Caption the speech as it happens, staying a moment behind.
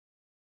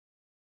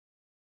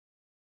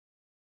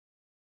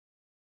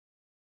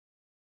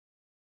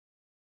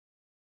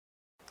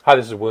Hi,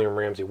 this is William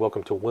Ramsey.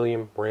 Welcome to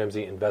William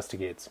Ramsey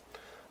Investigates.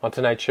 On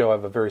tonight's show, I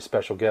have a very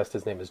special guest.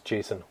 His name is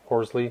Jasun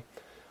Horsley.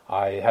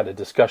 I had a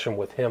discussion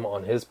with him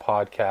on his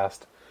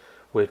podcast,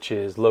 which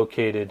is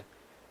located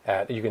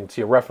at, you can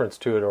see a reference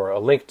to it or a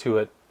link to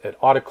it at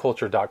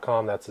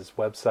audioculture.com. That's his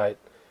website.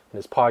 And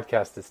his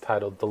podcast is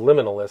titled The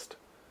Liminalist,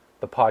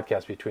 the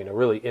podcast between. A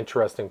really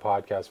interesting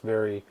podcast,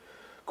 very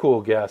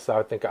cool guest.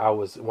 I think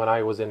when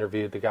I was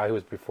interviewed, the guy who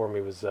was before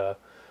me was the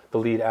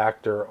lead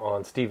actor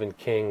on Stephen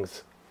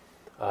King's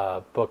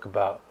book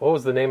about, what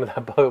was the name of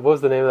that book? What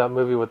was the name of that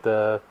movie with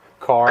the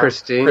car?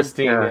 Christine,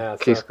 yeah.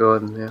 Keith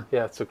Gordon,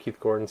 Yeah, so Keith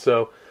Gordon.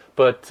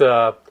 But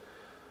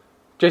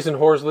Jasun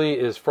Horsley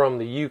is from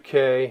the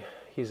UK.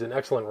 He's an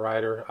excellent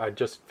writer. I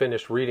just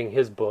finished reading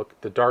his book,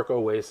 The Dark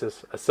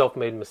Oasis, A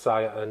Self-Made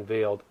Messiah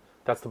Unveiled.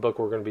 That's the book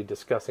we're going to be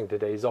discussing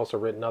today. He's also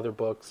written other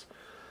books,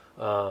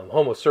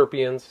 Homo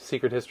Sapiens,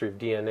 Secret History of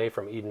DNA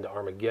from Eden to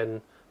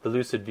Armageddon, The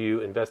Lucid View,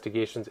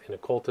 Investigations in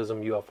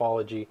Occultism,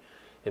 Ufology,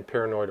 and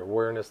Paranoid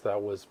Awareness.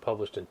 That was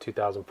published in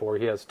 2004.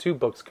 He has two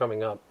books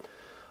coming up.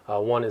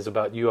 One is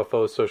about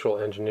UFOs, social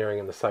engineering,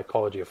 and the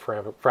psychology of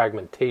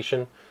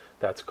fragmentation.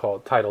 That's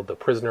titled The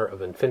Prisoner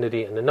of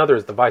Infinity. And another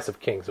is The Vice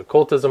of Kings,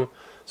 Occultism,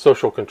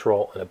 Social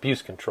Control, and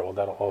Abuse Control.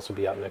 That'll also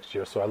be out next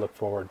year, so I look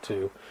forward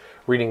to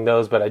reading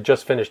those. But I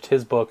just finished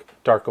his book,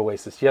 Dark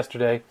Oasis,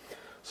 yesterday,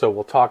 so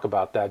we'll talk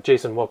about that.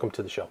 Jasun, welcome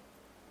to the show.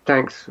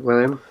 Thanks,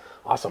 William.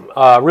 Awesome.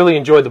 Really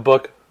enjoyed the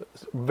book.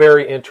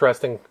 Very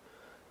interesting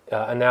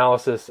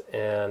analysis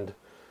and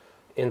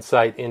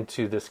insight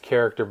into this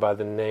character by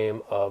the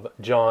name of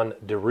John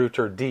de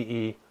Ruiter,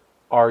 Deruiter,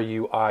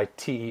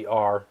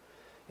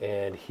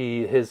 and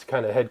his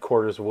kind of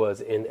headquarters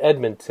was in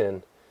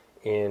Edmonton,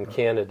 in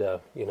Canada.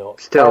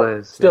 Still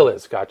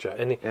is. Gotcha.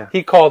 And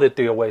he called it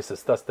the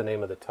Oasis. Thus the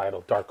name of the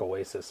title, Dark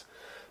Oasis.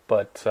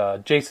 But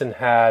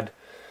Jasun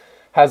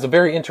has a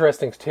very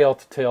interesting tale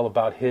to tell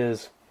about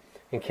his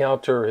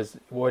encounter,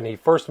 when he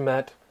first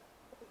met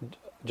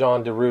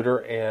John de Ruiter,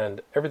 and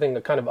everything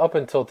that kind of up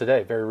until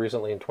today, very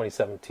recently in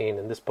 2017.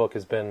 And this book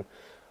has been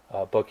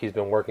a book he's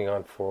been working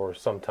on for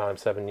some time,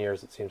 7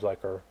 years it seems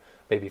like, or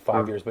maybe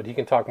 5 years, but he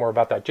can talk more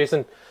about that.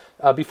 Jasun,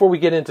 before we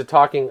get into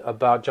talking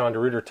about John de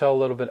Ruiter, tell a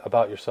little bit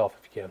about yourself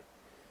if you can.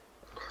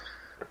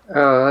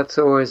 Oh, that's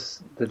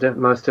always the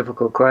most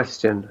difficult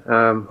question.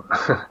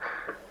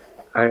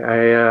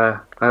 I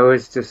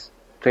always just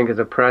think of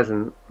the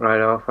present right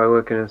off. I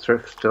work in a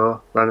thrift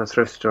store, run a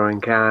thrift store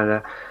in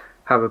Canada,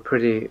 have a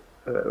pretty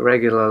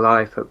regular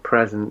life at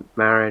present,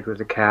 married with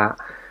a cat,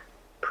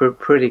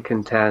 pretty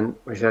content,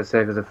 which I'd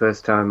say for the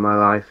first time in my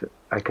life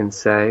I can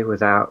say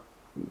without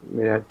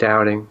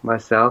doubting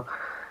myself.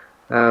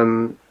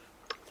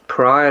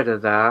 Prior to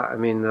that, I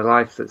mean, the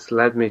life that's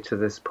led me to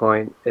this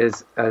point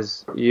is,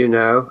 as you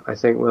know, I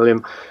think,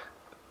 William,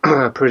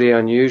 a pretty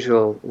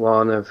unusual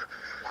one of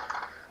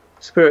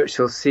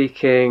spiritual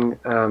seeking,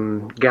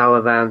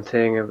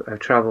 gallivanting. I've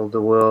traveled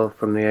the world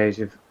from the age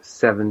of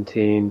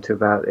 17 to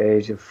about the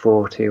age of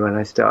 40 when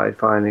I started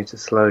finally to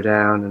slow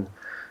down and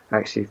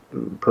actually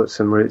put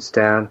some roots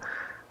down.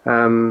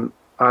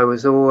 I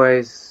was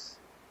always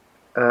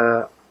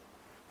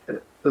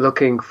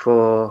looking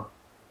for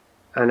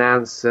an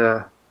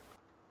answer.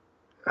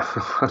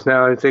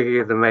 Now I'm thinking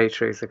of the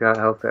Matrix. I can't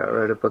help it. I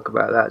wrote a book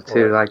about that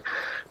too. Right.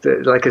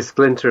 Like a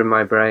splinter in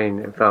my brain,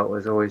 it felt,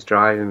 was always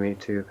driving me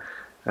to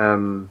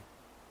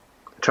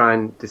try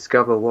and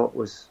discover what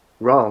was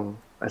wrong,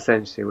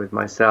 essentially, with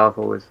myself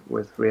or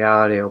with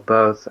reality or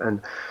both.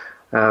 And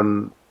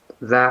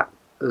that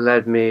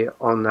led me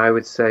on, I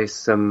would say,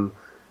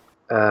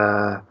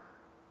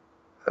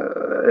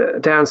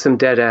 down some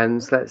dead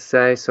ends, let's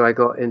say. So I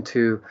got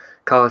into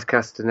Carlos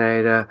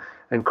Castaneda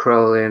and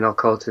Crowley and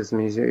occultism,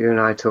 as you and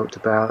I talked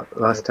about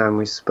last time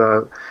we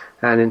spoke,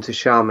 and into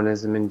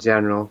shamanism in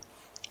general,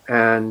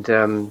 and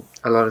a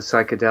lot of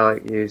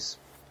psychedelic use.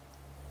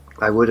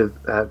 I would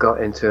have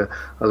got into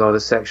a lot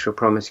of sexual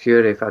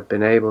promiscuity if I'd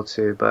been able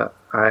to, but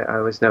I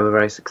was never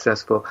very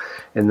successful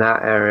in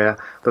that area.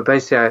 But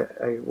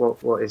basically,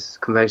 what is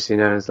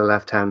conventionally known as the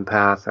left-hand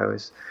path, I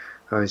was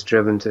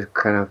driven to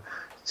kind of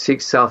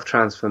seek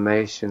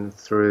self-transformation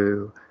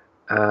through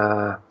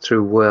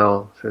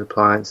will, through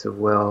appliance of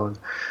will, and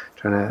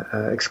trying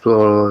to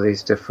explore all of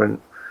these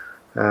different,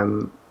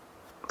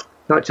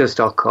 not just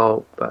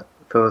occult, but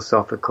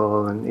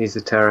philosophical and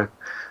esoteric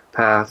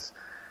paths.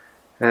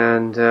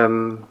 And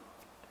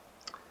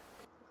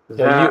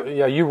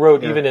you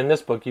wrote, even in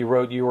this book, you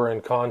wrote you were in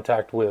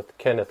contact with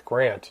Kenneth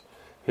Grant,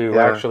 who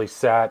actually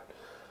sat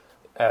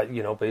at,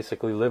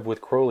 basically lived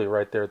with Crowley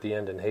right there at the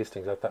end in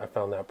Hastings. I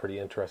found that pretty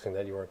interesting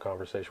that you were in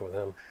conversation with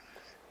him.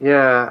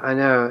 Yeah, I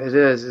know. It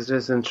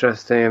is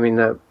interesting. I mean,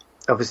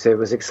 obviously it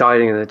was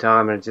exciting at the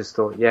time, and I just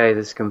thought, yay,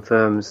 this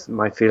confirms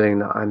my feeling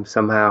that I'm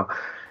somehow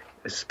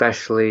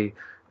especially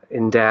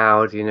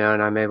endowed,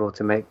 and I'm able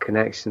to make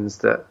connections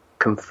that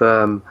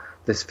confirm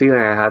this feeling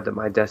I had that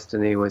my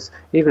destiny was,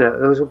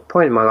 there was a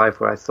point in my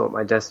life where I thought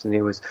my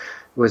destiny was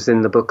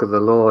in the book of the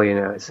law.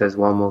 It says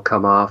one will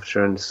come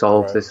after and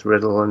solve this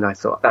riddle, and I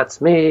thought,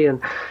 that's me.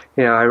 And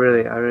I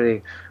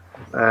really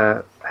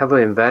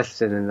heavily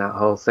invested in that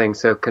whole thing.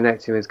 So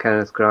connecting with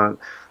Kenneth Grant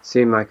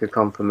seemed like a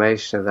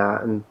confirmation of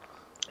that. And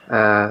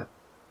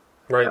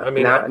right. I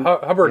mean,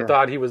 Hubbard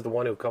thought he was the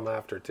one who come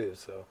after too.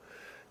 So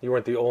you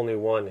weren't the only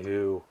one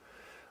who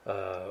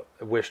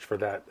wished for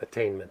that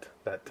attainment.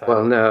 That time.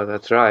 Well, no,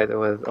 that's right. There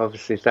were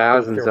obviously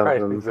thousands of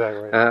them,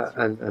 exactly right.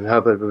 And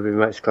Hubbard would be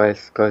much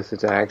closer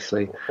to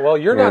actually. Well,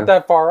 you're not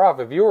that far off.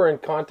 If you were in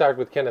contact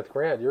with Kenneth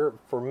Grant, you're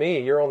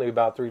only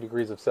about 3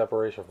 degrees of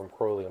separation from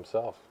Crowley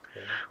himself.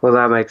 You know? Well,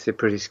 that makes it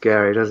pretty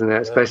scary, doesn't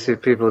it? Especially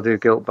if people do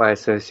guilt by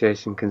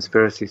association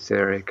conspiracy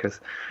theory, because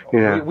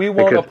we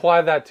won't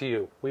apply that to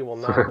you. We will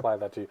not apply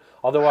that to you.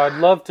 Although I'd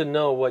love to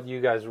know what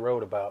you guys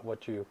wrote about,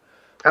 what you.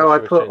 I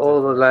put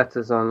all the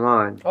letters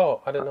online.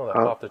 Oh, I didn't know that.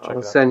 I'll have to check it out.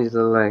 I'll send you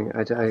the link.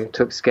 I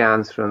took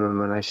scans from them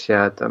and I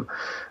shared them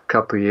a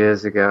couple of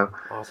years ago.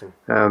 Awesome.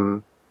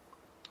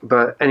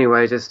 But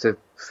anyway, just to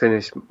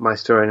finish my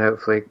story and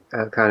hopefully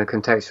kind of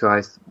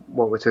contextualize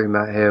what we're talking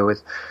about here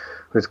with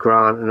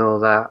Grant and all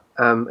that.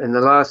 In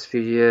the last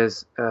few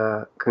years,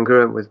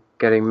 congruent with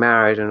getting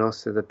married and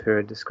also the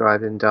period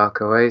described in Dark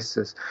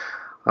Oasis,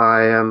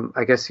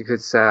 I guess you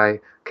could say I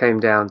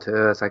came down to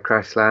earth. I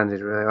crash landed.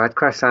 Really, I'd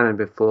crash landed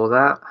before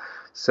that,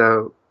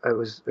 so it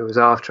was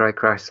after I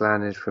crash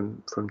landed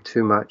from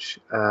too much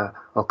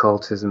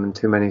occultism and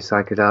too many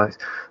psychedelics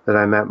that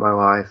I met my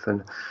wife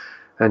and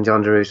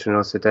John de Ruiter, and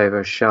also Dave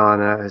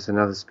Oshana as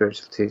another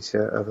spiritual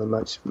teacher of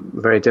a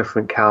very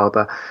different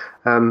caliber,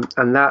 and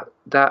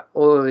that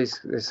all of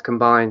this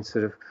combined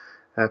sort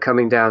of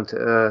coming down to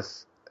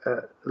earth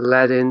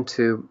led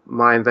into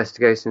my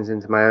investigations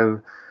into my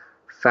own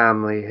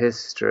family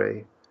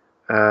history,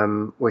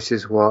 which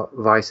is what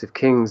Vice of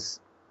Kings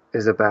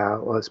is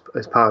about. Well,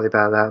 it's partly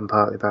about that and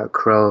partly about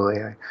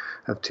Crowley. I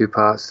have 2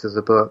 parts to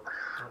the book,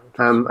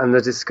 and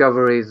the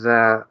discovery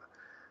that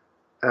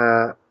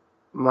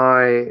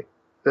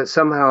that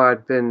somehow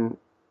I'd been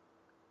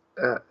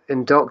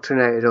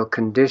indoctrinated or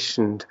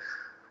conditioned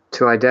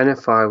to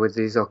identify with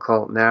these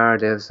occult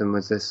narratives and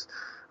with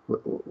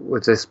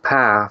this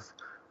path,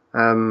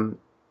 and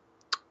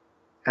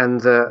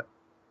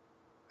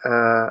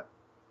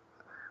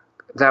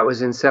that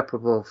was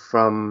inseparable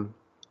from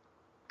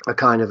a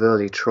kind of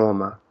early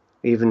trauma,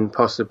 even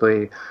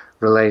possibly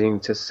relating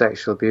to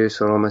sexual abuse,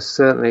 or almost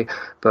certainly,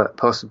 but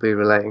possibly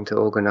relating to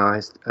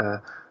organized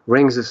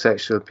rings of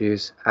sexual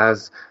abuse,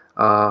 as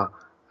are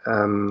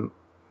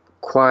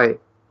quite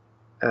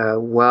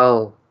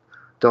well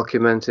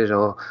documented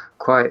or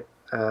quite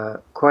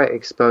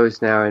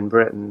exposed now in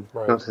Britain.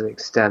 Right. Not to the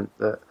extent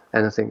that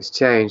anything's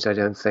changed, I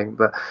don't think,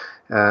 but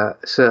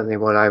certainly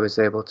what I was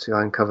able to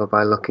uncover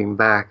by looking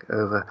back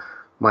over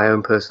my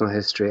own personal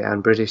history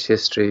and British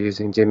history,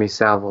 using Jimmy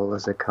Savile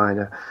as a kind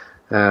of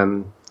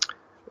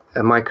a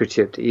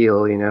microchipped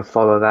eel,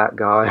 follow that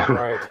guy,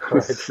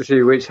 right.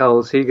 See which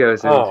holes he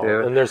goes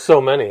into. And there's so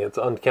many, it's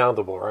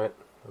uncountable, right?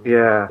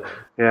 Yeah,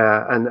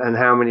 and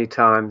how many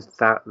times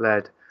that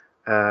led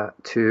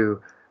to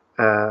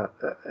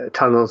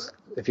tunnels,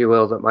 if you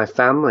will, that my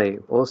family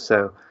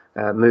also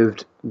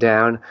moved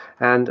down,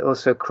 and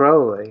also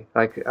Crowley.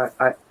 Like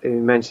you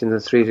mentioned the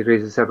 3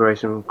 degrees of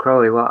separation from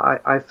Crowley. Well,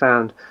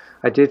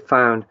 I did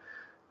found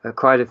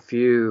quite a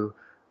few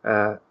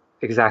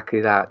exactly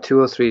that, 2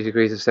 or 3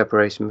 degrees of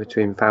separation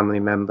between family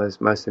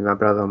members, mostly my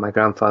brother and my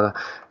grandfather,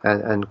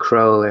 and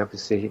Crowley.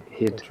 Obviously,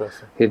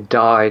 he'd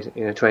died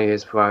 20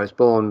 years before I was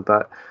born,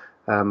 but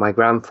my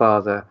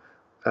grandfather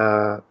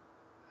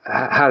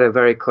had a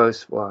very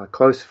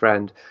close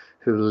friend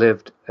who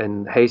lived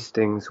in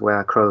Hastings,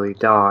 where Crowley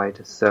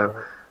died, so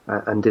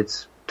and did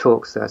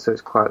talks there. So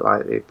it's quite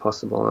likely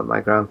possible that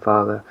my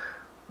grandfather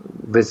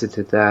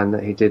visited there and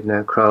that he did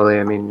know Crowley.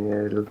 I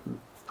mean,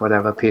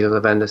 whatever Peter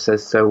Lavender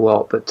says, so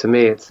what? But to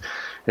me, it's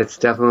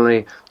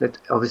definitely,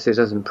 obviously it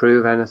doesn't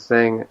prove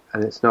anything,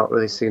 and it's not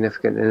really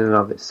significant in and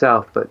of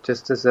itself, but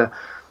just as a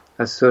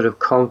sort of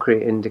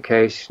concrete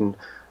indication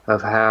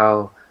of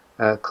how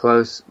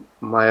close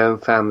my own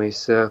family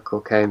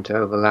circle came to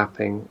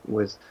overlapping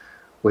with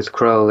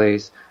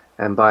Crowley's,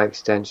 and by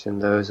extension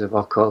those of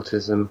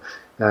occultism,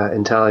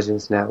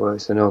 intelligence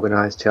networks, and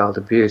organized child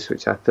abuse,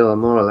 which I feel are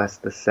more or less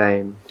the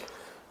same.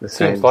 It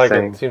seems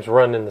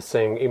run in the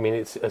same. I mean,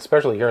 it's,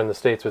 especially here in the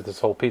States with this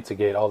whole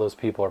Pizzagate, all those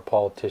people are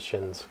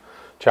politicians,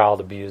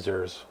 child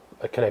abusers,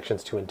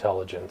 connections to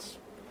intelligence,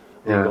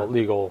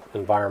 legal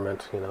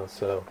environment,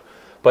 So,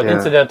 but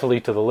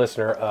incidentally to the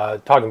listener,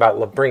 talking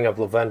about bringing up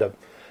Lavenda,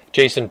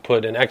 Jason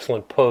put an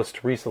excellent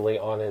post recently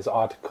on his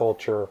Odd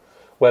Culture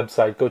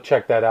website. Go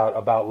check that out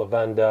about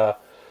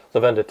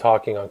Lavenda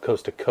talking on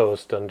Coast to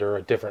Coast under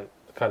a different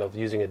kind of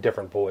using a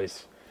different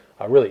voice.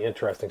 Really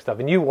interesting stuff.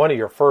 And one of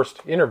your first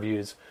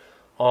interviews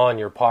on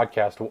your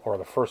podcast, or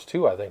the first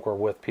 2, I think, were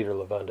with Peter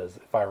Lavenda,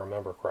 if I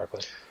remember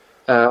correctly.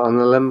 On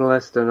the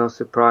Limbalist, and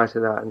also prior to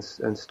that,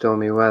 and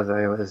Stormy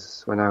Weather, it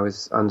was when I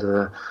was under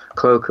the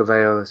cloak of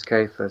Aeolus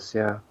Cephas,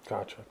 yeah.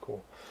 Gotcha,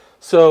 cool.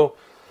 So,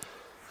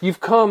 you've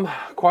come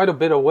quite a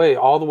bit away,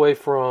 all the way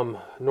from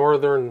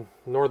northern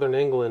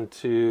England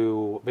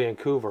to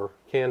Vancouver,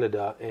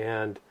 Canada,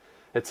 and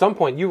at some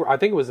point I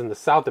think it was in the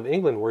south of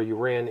England where you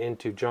ran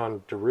into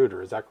John de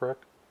Ruiter. Is that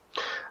correct?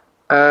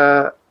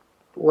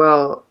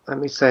 Well, let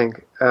me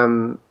think.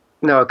 No,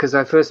 because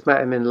I first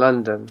met him in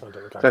London.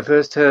 Okay. So I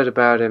first heard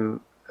about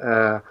him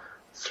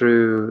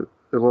through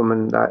the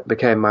woman that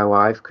became my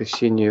wife, because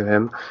she knew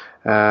him,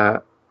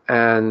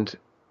 and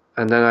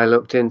then I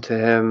looked into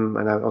him,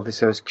 and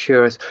obviously I was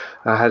curious.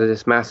 I had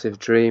this massive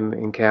dream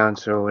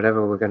encounter, or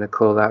whatever we're going to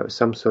call that. It was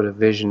some sort of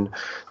vision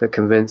that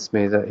convinced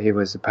me that he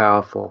was a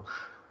powerful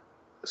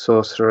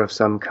sorcerer of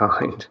some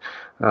kind,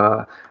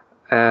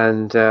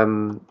 and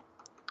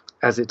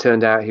as it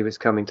turned out, he was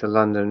coming to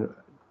London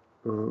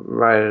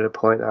right at a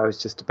point I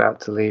was just about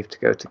to leave to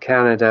go to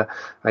Canada.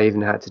 I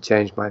even had to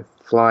change my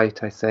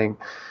flight, I think,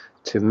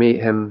 to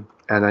meet him,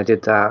 and I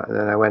did that. And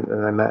then I went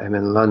and I met him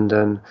in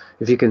London.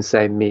 If you can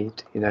say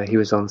meet, he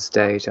was on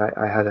stage.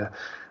 I had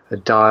a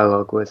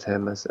dialogue with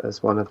him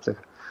as one of the,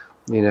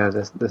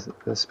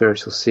 the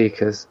spiritual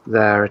seekers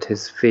there at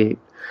his feet,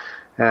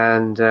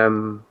 and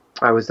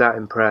I was that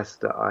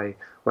impressed that I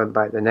went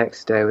back the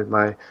next day with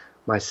my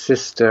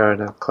sister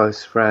and a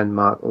close friend,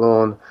 Mark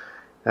Lawn,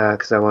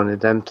 because I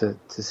wanted them to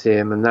see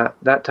him. And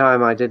that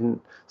time I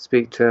didn't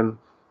speak to him,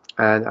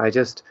 and I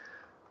just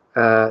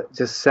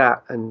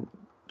sat and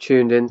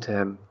tuned into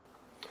him.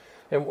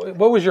 And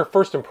what was your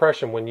first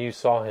impression when you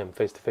saw him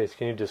face to face?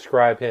 Can you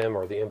describe him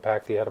or the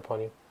impact he had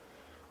upon you?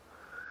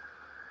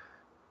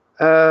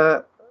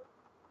 Well,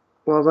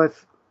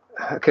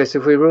 okay, so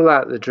if we rule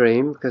out the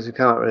dream, because we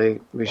can't really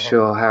be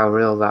sure how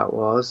real that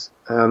was,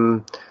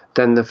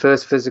 then the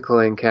first physical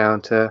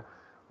encounter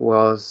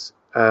was,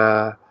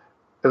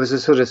 it was a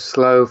sort of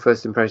slow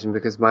first impression,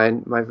 because my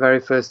very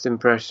first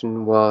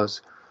impression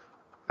was,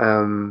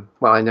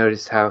 I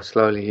noticed how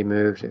slowly he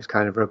moved. It was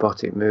kind of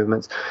robotic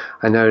movements.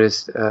 I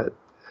noticed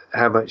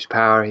how much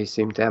power he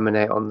seemed to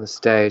emanate on the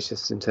stage,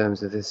 just in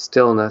terms of his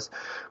stillness.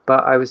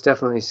 But I was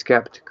definitely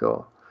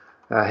skeptical,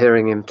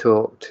 hearing him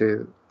talk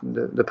to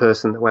the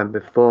person that went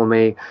before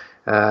me.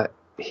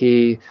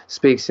 He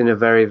speaks in a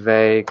very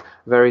vague,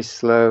 very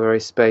slow, very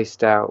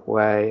spaced out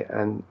way,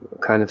 and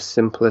kind of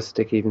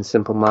simplistic, even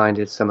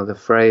simple-minded, some of the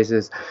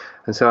phrases.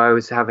 And so I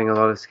was having a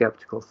lot of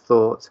skeptical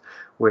thoughts,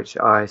 which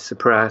I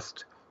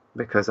suppressed,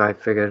 because I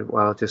figured,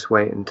 well, I'll just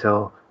wait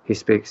until he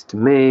speaks to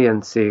me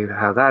and see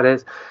how that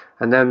is.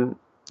 And then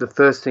the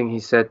first thing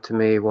he said to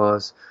me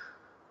was,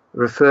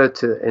 referred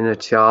to the inner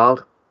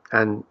child,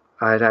 and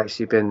I had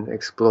actually been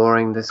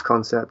exploring this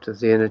concept of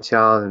the inner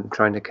child and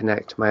trying to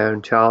connect to my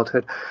own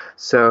childhood.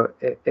 So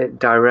it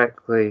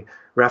directly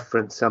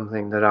referenced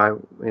something that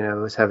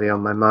was heavy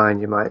on my mind,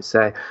 you might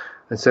say.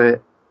 And so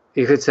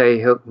you could say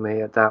he hooked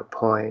me at that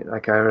point.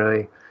 Like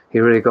he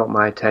really got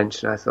my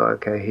attention. I thought,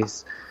 okay,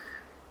 he's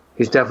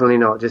definitely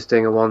not just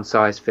doing a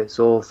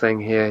one-size-fits-all thing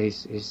here. He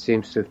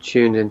seems to have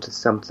tuned into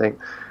something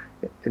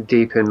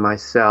deep in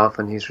myself,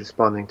 and he's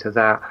responding to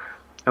that.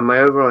 And my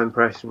overall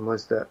impression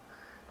was that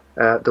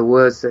the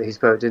words that he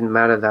spoke didn't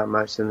matter that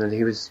much, and that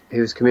he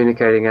was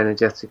communicating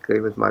energetically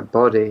with my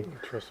body,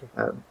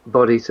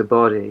 body to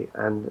body,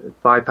 and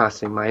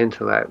bypassing my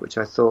intellect, which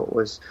I thought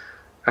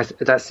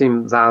that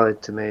seemed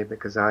valid to me,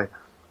 because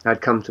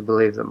I'd come to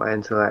believe that my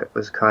intellect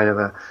was kind of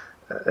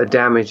a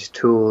damaged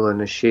tool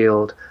and a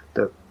shield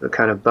that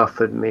kind of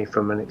buffered me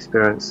from an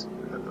experience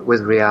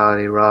with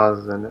reality,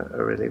 rather than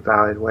a really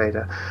valid way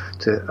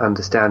to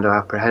understand or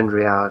apprehend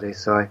reality.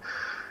 So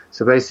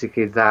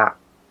basically that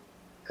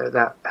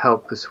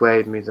helped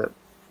persuade me that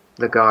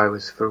the guy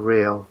was for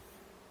real.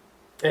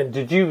 And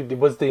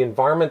was the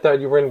environment that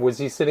you were in, was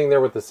he sitting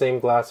there with the same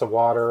glass of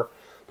water,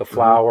 the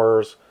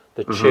flowers,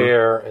 the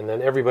chair, and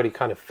then everybody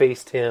kind of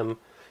faced him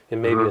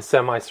in maybe a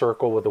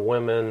semicircle with the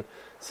women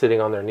sitting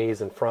on their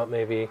knees in front,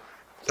 maybe?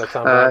 Does that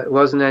sound right? It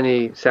wasn't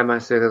any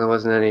semicircle, there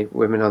wasn't any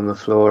women on the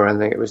floor. I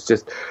think it was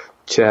just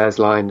chairs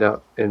lined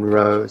up in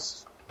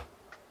rows.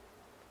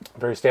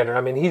 Very standard.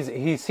 I mean,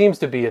 he seems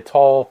to be a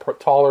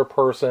taller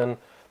person,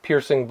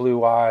 piercing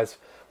blue eyes.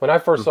 When I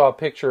first saw a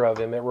picture of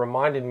him, it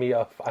reminded me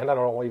of, I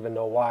don't even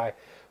know why,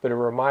 but it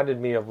reminded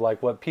me of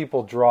like what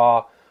people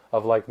draw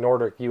of like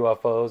Nordic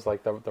UFOs,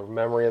 like the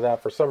memory of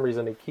that. For some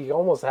reason, he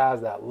almost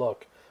has that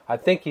look. I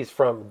think he's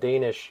from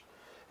Danish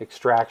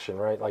extraction,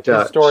 right? Like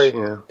Dutch, his story,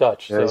 yeah.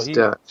 Dutch. Yeah, so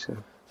Dutch. Yeah.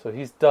 So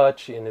he's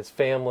Dutch in his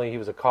family. He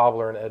was a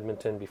cobbler in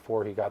Edmonton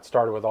before he got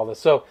started with all this.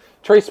 So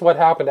trace what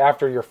happened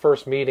after your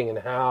first meeting and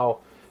how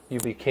you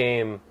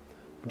became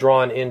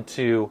drawn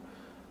into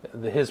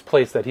his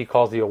place that he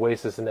calls the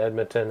Oasis in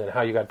Edmonton, and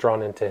how you got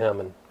drawn into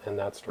him and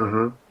that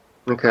story.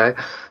 Okay.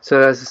 So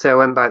as I say, I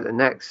went back the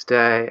next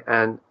day,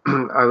 and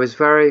I was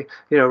very,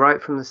 right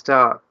from the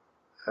start,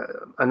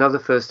 another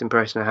first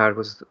impression I had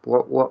was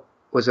what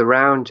was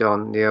around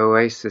John, the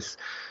Oasis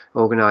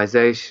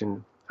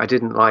organization. I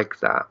didn't like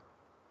that.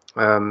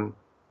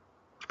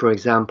 For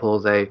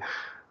example, I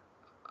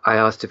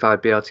asked if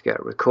I'd be able to get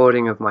a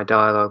recording of my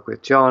dialogue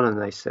with John, and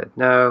they said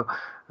no.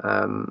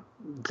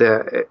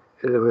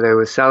 They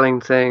were selling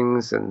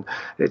things, and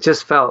it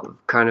just felt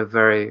kind of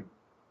very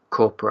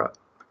corporate.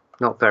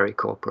 Not very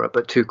corporate,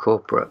 but too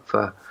corporate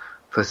for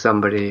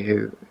somebody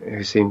who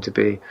seemed to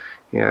be,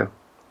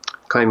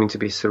 claiming to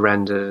be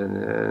surrendered in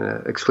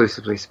an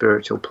exclusively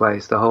spiritual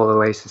place. The whole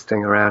Oasis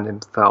thing around him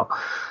felt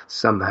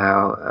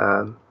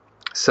somehow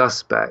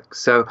suspect.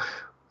 So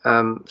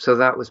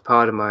that was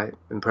part of my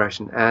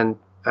impression. And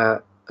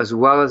as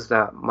well as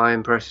that, my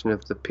impression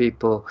of the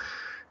people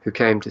who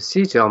came to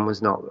see John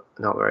was not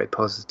very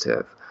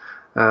positive.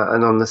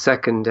 And on the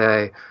second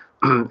day,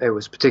 it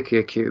was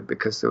particularly acute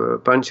because there were a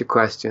bunch of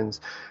questions,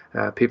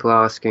 people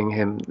asking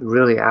him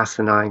really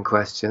asinine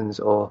questions,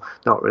 or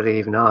not really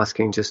even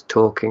asking, just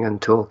talking,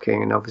 and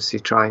obviously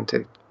trying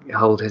to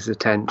hold his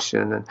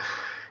attention. And,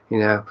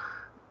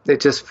 it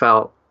just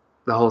felt,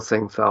 the whole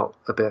thing felt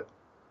a bit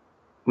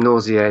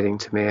nauseating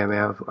to me. I mean,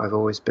 I've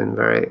always been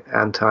very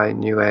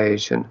anti-New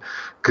Age and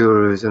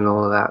gurus and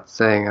all of that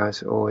thing. I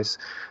was always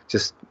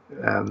just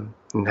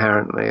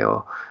inherently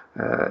or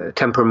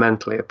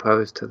temperamentally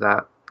opposed to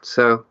that.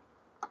 So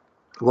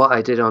what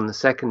I did on the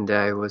second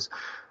day was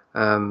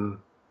to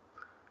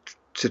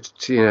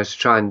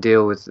try and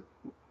deal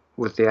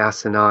with the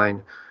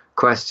asinine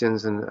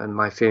questions and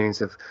my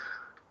feelings of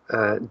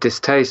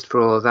distaste for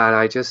all of that.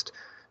 I just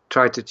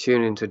tried to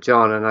tune into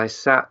John, and I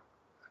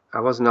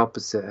wasn't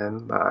opposite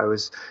him, but I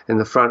was in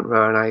the front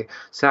row, and I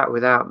sat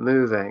without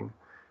moving,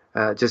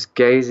 just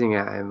gazing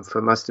at him for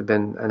must have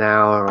been an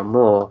hour or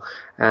more,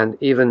 and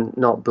even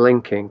not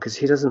blinking, because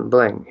he doesn't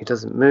blink, he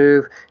doesn't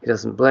move, he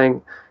doesn't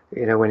blink.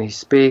 When he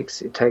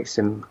speaks, it takes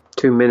him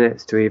 2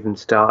 minutes to even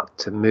start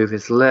to move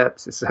his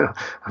lips. It's a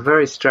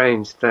very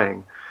strange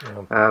thing.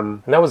 Yeah.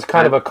 And that was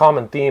kind of a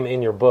common theme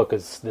in your book,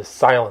 is this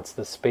silence,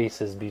 the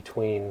spaces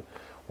between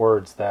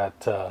words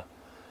that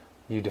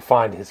you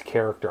defined his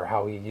character,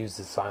 how he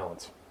uses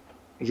silence.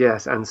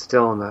 Yes, and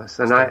stillness.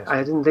 And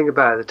I didn't think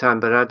about it at the time,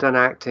 but I'd done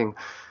acting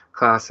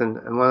class, and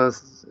one of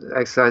the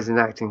exercises in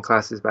acting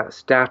class is about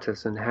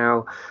status and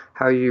how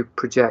you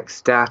project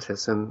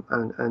status, and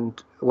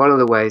one of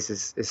the ways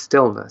is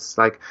stillness.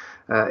 Like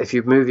if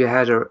you move your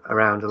head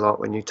around a lot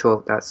when you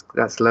talk,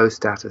 that's low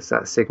status,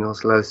 that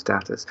signals low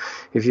status.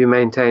 If you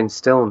maintain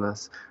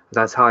stillness,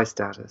 that's high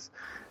status.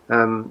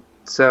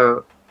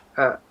 So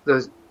there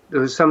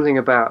was something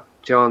about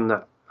John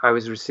that I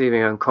was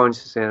receiving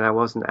unconsciously, and I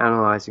wasn't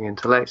analyzing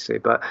intellectually,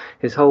 but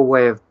his whole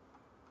way of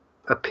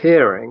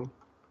appearing,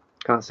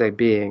 can't say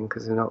being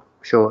because I'm not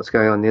sure what's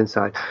going on the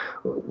inside,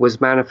 was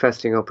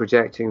manifesting or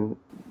projecting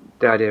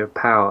the idea of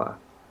power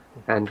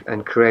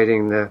and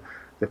creating the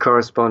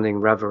corresponding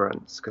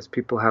reverence, because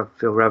people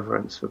feel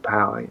reverence for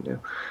power,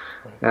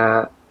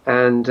 Right.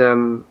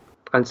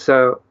 And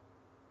so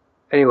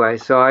anyway,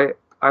 so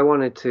I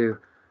wanted to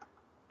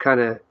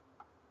kind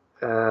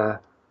of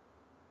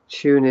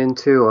tune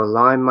into or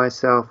align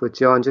myself with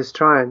John, just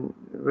try and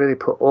really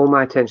put all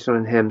my attention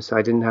on him, so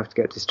I didn't have to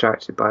get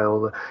distracted by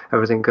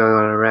everything going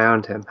on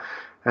around him.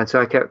 And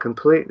so I kept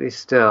completely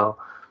still,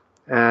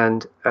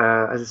 and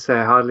as I say,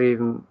 I hardly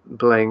even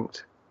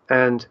blinked.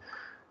 And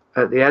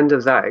at the end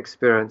of that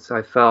experience,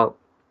 I felt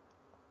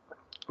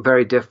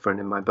very different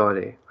in my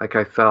body. Like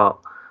I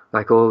felt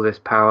like all this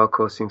power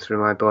coursing through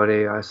my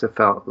body. I also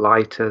felt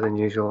lighter than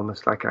usual,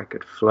 almost like I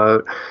could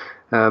float.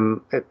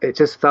 It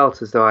just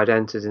felt as though I'd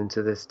entered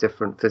into this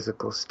different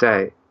physical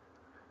state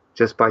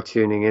just by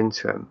tuning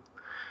into him.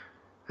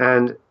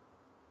 And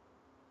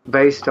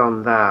based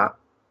on that,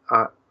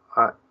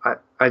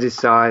 I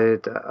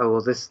decided,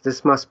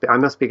 this must be, I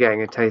must be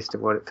getting a taste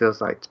of what it feels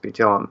like to be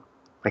John.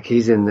 Like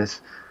he's in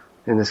this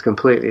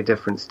completely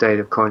different state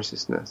of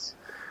consciousness.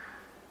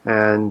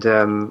 And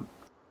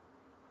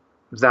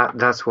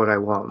that's what I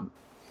want.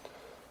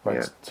 Right.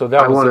 Yeah. So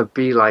I want to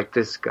be like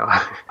this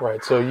guy.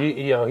 Right. So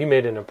he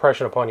made an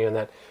impression upon you in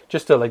that.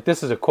 Just to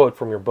this is a quote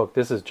from your book.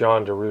 This is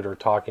John de Ruiter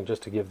talking,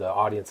 just to give the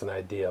audience an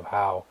idea of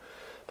how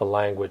the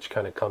language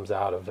kind of comes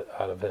out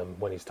of him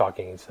when he's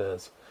talking. He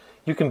says,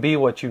 "You can be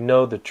what you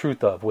know the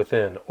truth of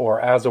within,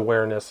 or as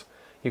awareness.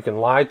 You can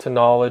lie to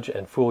knowledge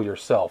and fool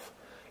yourself.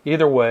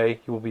 Either way,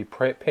 you will be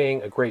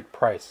paying a great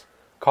price.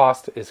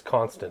 Cost is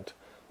constant.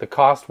 The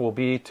cost will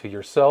be to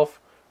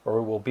yourself, or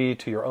it will be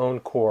to your own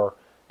core,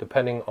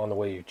 depending on the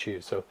way you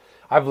choose." So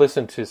I've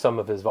listened to some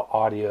of his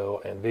audio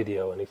and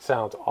video, and he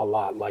sounds a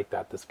lot like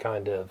that, this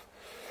kind of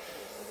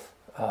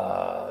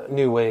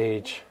new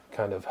age,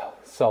 kind of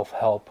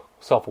self-help,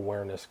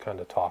 self-awareness kind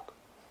of talk.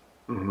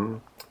 Mm-hmm.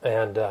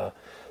 And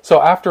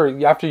so after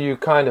you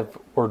kind of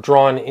were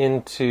drawn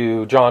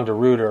into John de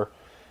Ruiter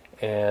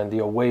and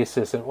the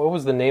Oasis, and what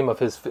was the name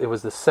of it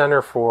was the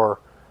Center for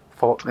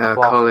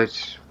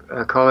College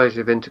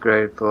of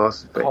Integrated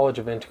Philosophy. College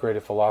of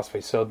Integrated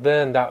Philosophy. So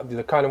then,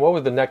 what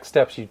were the next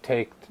steps you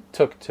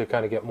took to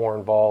kind of get more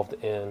involved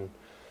in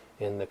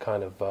the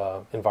kind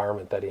of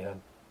environment that he had?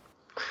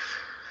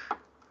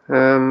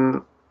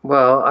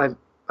 Well,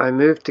 I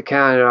moved to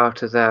Canada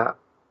after that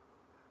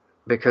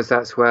because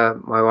that's where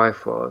my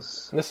wife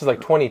was. And this is like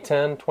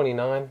 2010,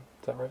 29, is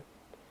that right?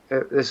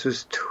 This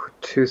was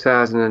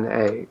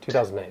 2008.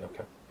 2008,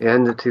 okay. The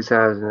end of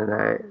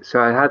 2008.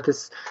 So I had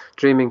this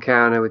dream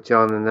encounter with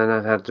John, and then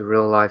I had the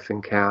real life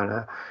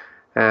encounter,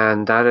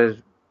 and that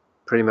had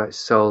pretty much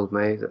sold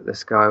me that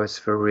this guy was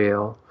for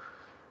real.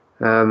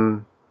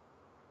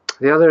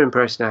 the other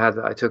impression I had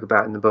that I took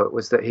about in the book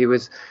was that he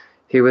was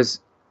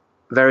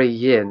very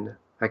yin,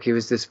 like he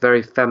was this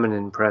very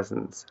feminine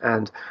presence,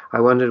 and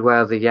I wondered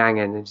where the yang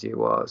energy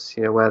was,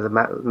 where the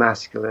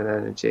masculine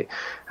energy,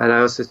 and I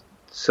also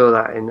saw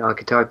that in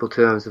archetypal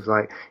terms of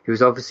like he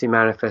was obviously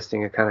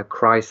manifesting a kind of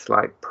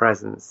Christ-like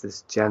presence,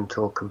 this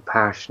gentle,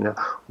 compassionate,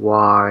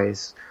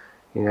 wise,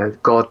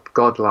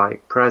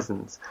 godlike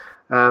presence.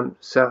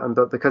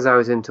 But because I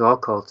was into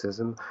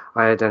occultism,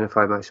 I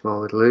identified much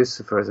more with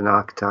Lucifer as an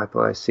archetype.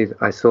 I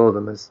saw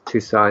them as two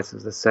sides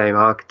of the same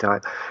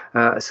archetype.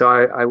 So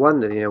I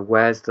wondered,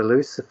 where's the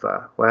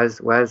Lucifer?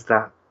 Where's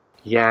that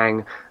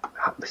yang,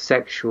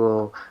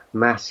 sexual,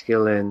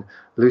 masculine,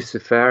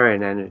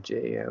 Luciferian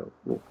energy?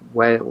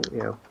 Where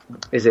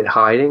is it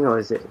hiding,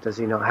 or does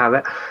he not have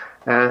it?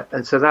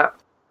 And so that,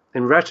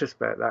 in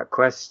retrospect, that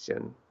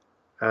question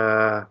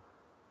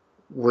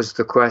was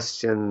the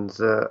question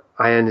that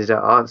I ended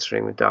up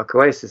answering with Dark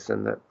Oasis,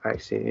 and that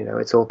actually,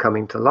 it's all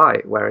coming to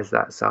light. Where is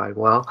that side?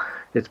 Well,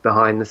 it's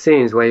behind the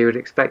scenes where you would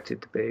expect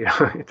it to be,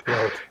 right?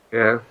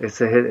 Right. It's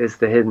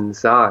the hidden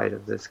side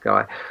of this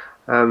guy.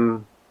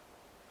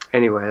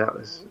 Anyway, that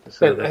was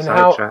sort of a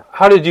sidetrack.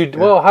 How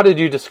did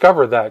you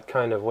discover that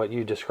kind of what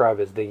you describe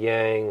as the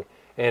yang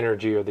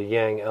energy or the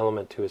yang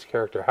element to his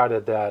character? How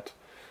did that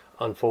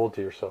unfold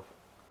to yourself?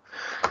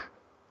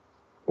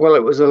 Well,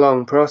 it was a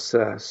long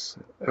process.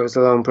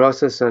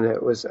 And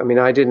it was. I mean,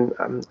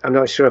 I'm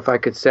not sure if I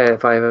could say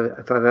if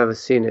I've ever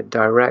seen it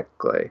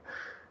directly,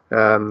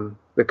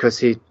 because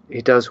he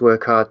does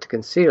work hard to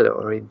conceal it,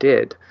 or he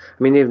did.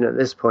 I mean, even at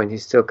this point,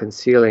 he's still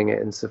concealing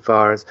it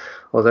insofar as,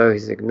 although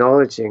he's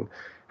acknowledging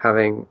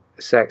having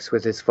sex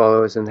with his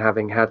followers and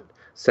having had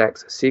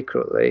sex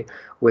secretly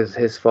with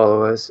his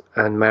followers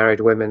and married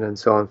women and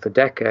so on for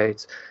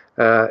decades,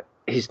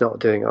 he's not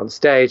doing it on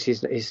stage.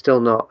 He's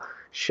still not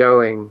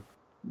showing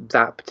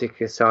that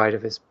particular side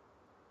of his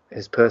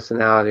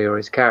personality or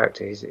his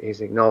character.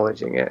 He's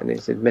acknowledging it and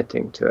he's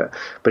admitting to it,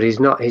 but he's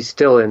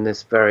still in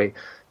this very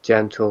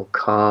gentle,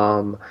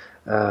 calm,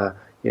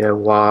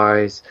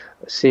 wise,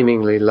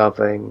 seemingly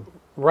loving.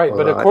 Right,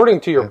 but according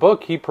to your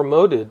book, he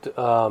promoted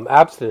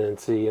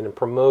abstinency and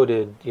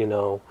promoted,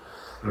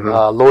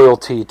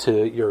 loyalty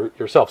to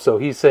yourself. So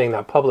he's saying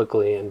that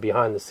publicly, and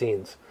behind the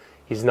scenes,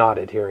 he's not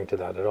adhering to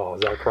that at all.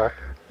 Is that correct?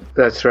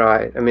 That's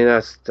right. I mean,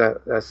 that's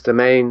the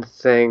main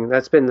thing.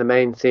 That's been the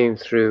main theme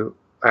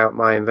throughout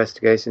my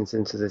investigations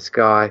into this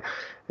guy,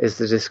 is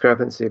the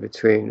discrepancy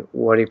between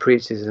what he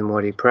preaches and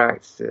what he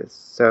practices.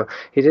 So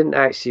he didn't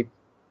actually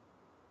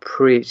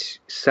preach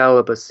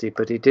celibacy,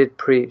 but he did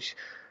preach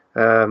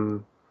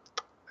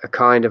a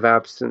kind of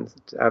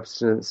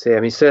abstinency. I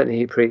mean, certainly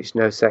he preached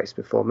no sex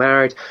before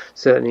marriage.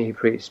 Certainly he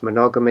preached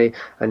monogamy,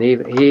 and he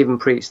even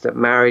preached that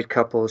married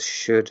couples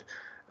should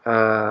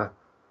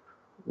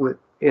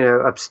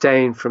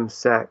abstain from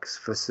sex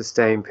for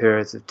sustained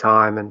periods of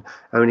time and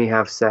only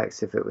have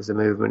sex if it was a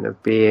movement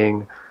of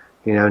being,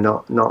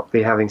 not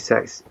be having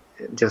sex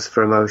just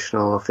for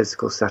emotional or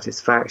physical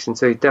satisfaction.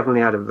 So he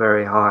definitely had a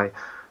very high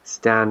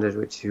standard,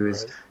 which he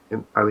was,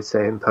 right, I would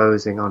say,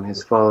 imposing on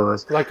his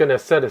followers. Like an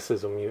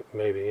asceticism,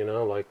 maybe,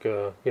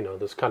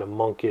 this kind of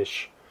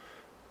monkish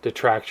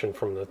detraction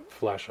from the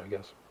flesh, I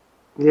guess.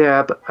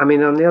 Yeah, but I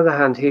mean, on the other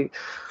hand,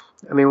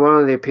 one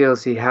of the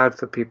appeals he had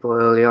for people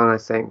early on, I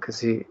think, because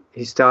he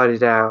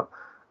started out,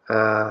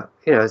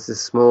 as a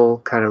small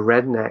kind of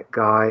redneck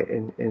guy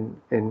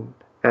in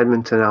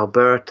Edmonton,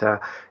 Alberta.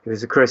 He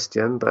was a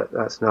Christian, but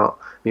that's not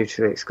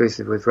mutually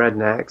exclusive with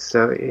rednecks.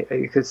 So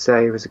you could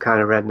say he was a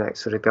kind of redneck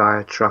sort of guy,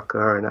 a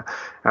trucker and an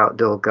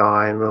outdoor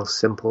guy, and a real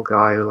simple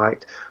guy who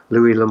liked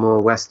Louis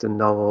L'Amour Western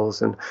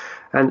novels, and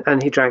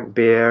he drank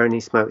beer and he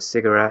smoked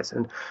cigarettes,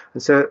 and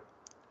so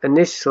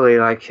initially,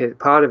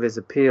 part of his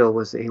appeal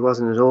was that he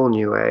wasn't at all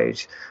New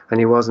Age and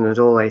he wasn't at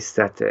all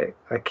aesthetic.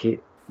 Like he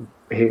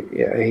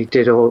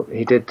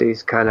did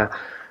these kind of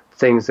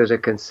things that are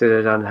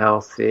considered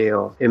unhealthy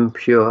or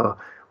impure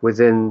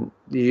within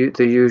the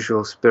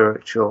usual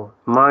spiritual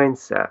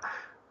mindset.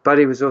 But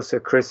he was also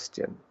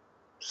Christian,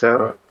 so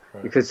right.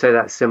 You could say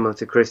that's similar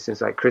to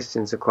Christians. Like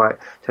Christians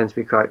tend to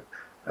be quite.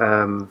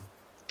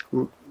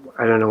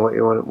 I don't know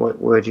what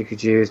word you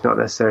could use, not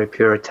necessarily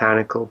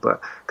puritanical,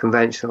 but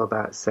conventional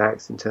about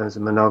sex in terms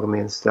of monogamy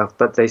and stuff.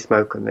 But they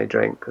smoke and they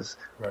drink because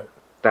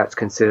that's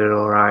considered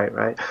all right,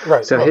 right?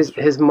 Right. So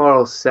his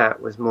moral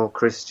set was more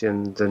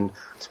Christian than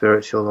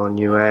spiritual or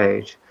New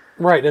Age.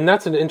 Right, and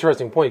that's an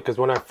interesting point, because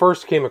when I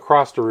first came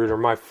across de Ruiter,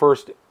 my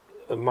first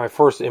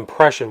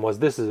impression was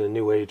this is a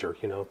New Ager,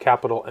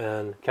 capital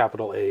N,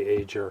 capital A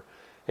Ager.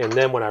 And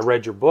then when I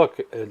read your book,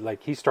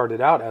 he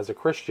started out as a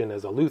Christian,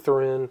 as a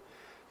Lutheran,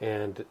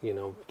 and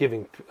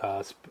giving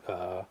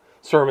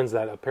sermons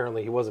that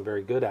apparently he wasn't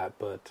very good at.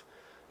 But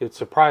it's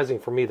surprising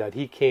for me that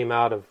he came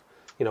out of,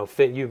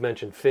 you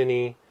mentioned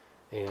Finney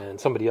and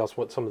somebody else.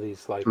 What some of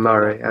these Andrew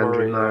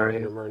Murray,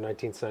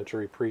 19th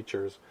century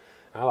preachers.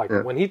 I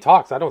when he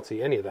talks, I don't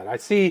see any of that. I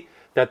see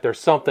that there's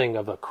something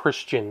of a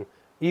Christian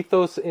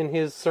ethos in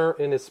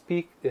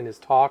his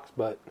talks,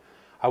 but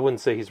I wouldn't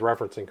say he's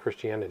referencing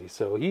Christianity.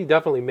 So he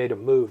definitely made a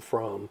move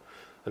from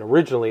and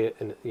originally,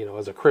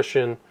 as a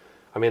Christian.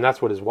 I mean,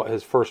 that's what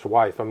his first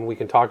wife. I mean, we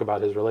can talk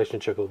about his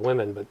relationship with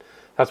women, but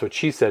that's what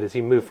she said. Is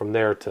he moved from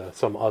there to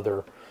some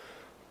other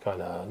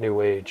kind of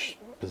New Age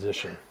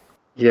position?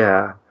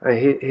 Yeah,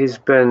 he's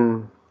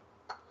been.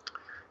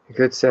 You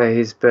could say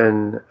he's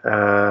been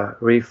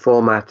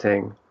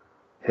reformatting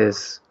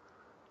his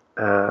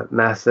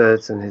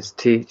methods and his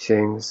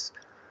teachings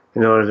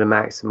in order to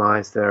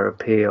maximize their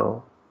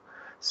appeal.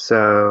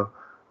 So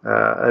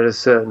at a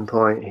certain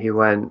point, he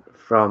went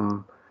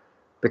from,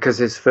 because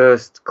his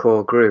first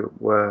core group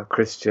were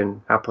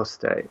Christian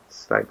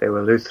apostates, like they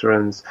were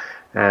Lutherans,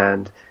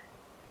 and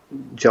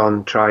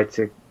John tried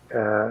to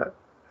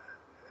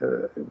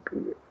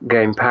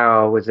gain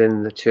power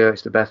within the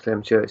church, the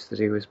Bethlehem church that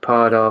he was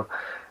part of,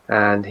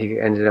 and he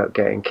ended up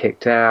getting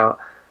kicked out,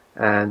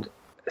 and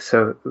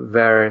so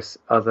various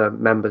other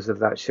members of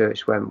that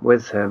church went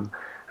with him,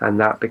 and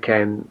that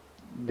became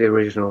the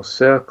original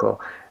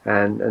circle.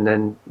 And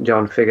then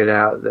John figured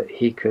out that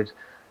he could,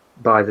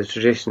 by the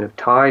tradition of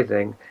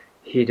tithing,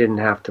 he didn't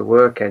have to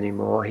work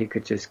anymore. He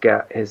could just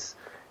get his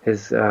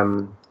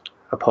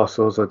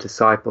apostles or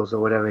disciples or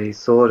whatever he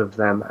thought of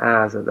them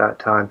as at that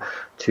time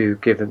to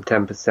give him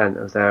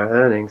 10% of their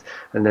earnings,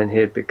 and then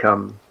he'd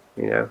become,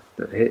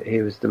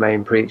 he was the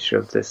main preacher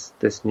of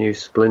this new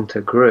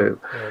splinter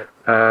group.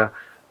 Right.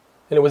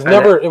 And it was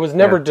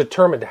never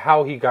determined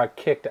how he got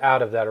kicked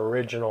out of that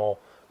original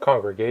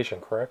congregation,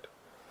 correct?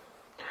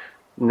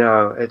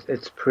 No,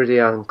 it's pretty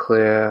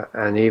unclear,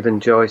 and even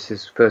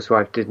Joyce's first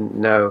wife didn't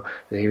know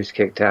that he was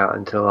kicked out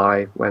until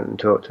I went and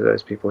talked to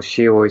those people.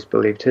 She always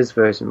believed his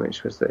version,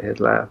 which was that he'd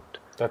left.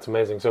 That's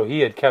amazing. So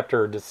he had kept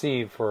her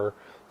deceived for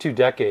 2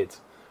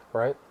 decades,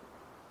 right?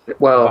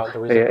 Well,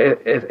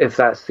 if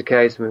that's the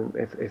case,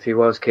 if he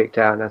was kicked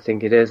out, and I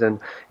think it is, and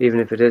even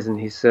if it isn't,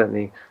 he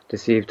certainly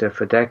deceived her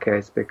for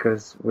decades,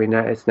 because we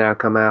know it's now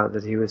come out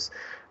that he was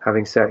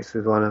having sex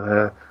with one of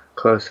her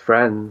close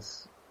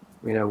friends,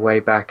 way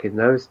back in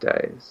those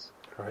days.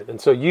 Right, and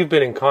so you've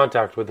been in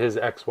contact with his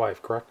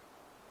ex-wife, correct?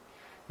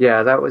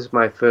 Yeah, that was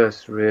my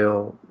first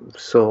real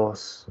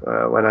source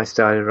when I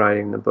started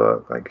writing the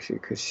book.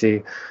 Because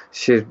she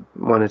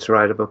wanted to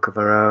write a book of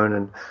her own,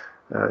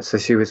 and so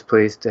she was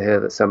pleased to hear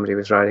that somebody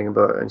was writing a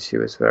book, and she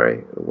was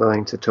very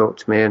willing to talk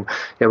to me. And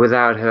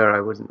without her, I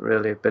wouldn't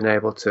really have been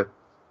able to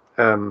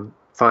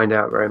find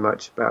out very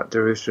much about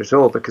de Ruiter at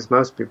all, because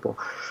most people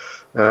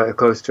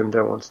close to him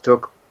don't want to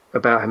talk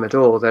about him at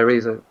all. They're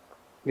either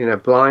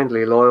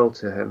blindly loyal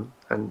to him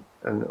and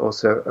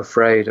also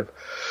afraid of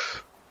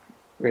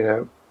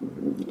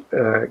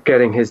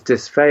getting his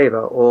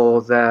disfavor,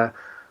 or they're,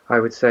 I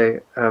would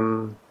say,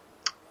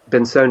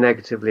 been so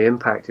negatively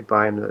impacted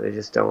by him that they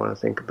just don't want to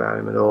think about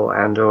him at all,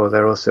 or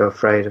they're also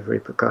afraid of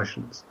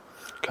repercussions.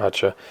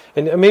 Gotcha.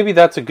 And maybe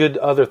that's a good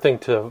other thing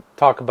to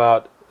talk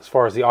about as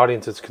far as the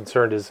audience is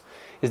concerned, is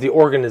the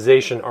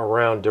organization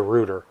around de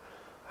Ruiter,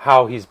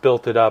 how he's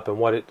built it up and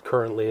what it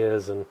currently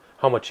is, and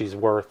how much he's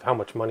worth, how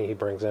much money he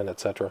brings in,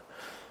 etc.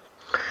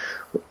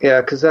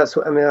 Yeah, because that's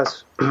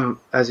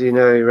as you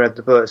know, you read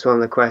the book, it's one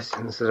of the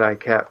questions that I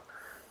kept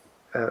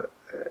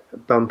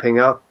bumping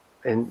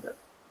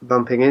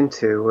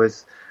into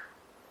was,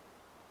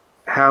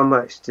 how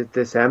much did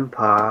this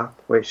empire,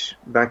 which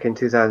back in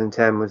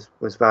 2010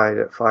 was valued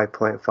at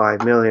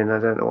 5.5 million, I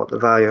don't know what the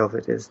value of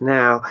it is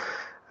now,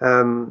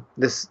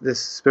 this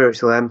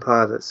spiritual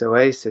empire that's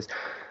Oasis,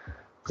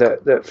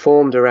 that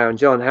formed around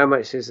John, how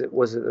much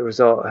was it the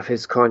result of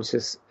his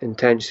conscious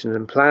intention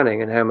and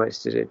planning, and how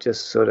much did it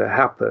just sort of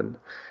happen?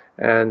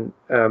 And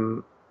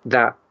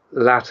that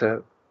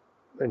latter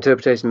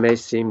interpretation may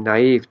seem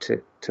naive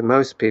to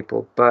most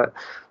people, but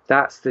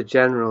that's the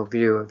general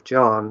view of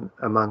John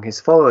among his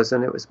followers,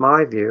 and it was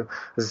my view,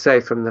 as I say,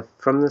 from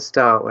the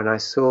start. When I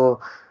saw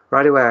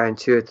right away, I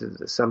intuited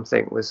that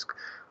something was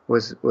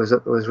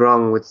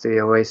wrong with the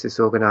Oasis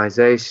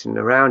organization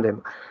around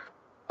him.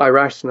 I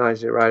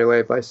rationalized it right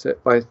away by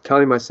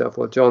telling myself,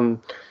 well,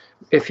 John,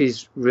 if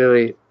he's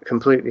really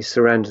completely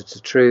surrendered to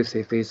truth,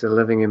 if he's a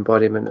living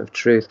embodiment of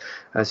truth,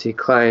 as he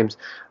claims,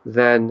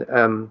 then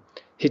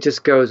he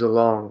just goes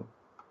along,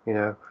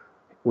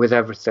 with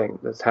everything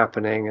that's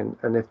happening.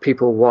 And if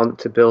people want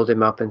to build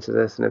him up into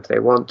this, and if they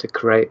want to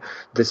create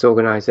this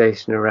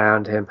organization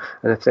around him,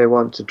 and if they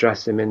want to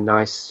dress him in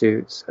nice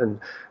suits, and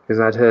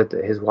because I'd heard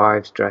that his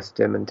wives dressed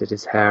him and did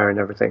his hair and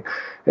everything,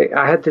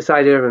 I had this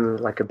idea of him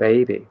like a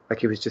baby, like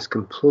he was just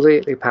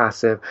completely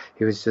passive.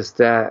 He was just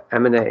there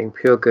emanating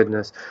pure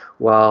goodness,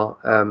 while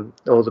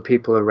all the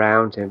people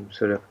around him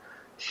sort of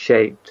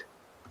shaped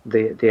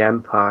the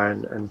empire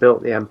and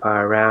built the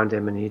empire around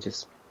him, and he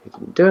didn't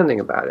do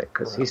anything about it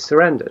because he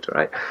surrendered,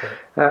 right?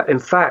 In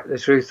fact, the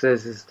truth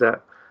is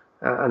that,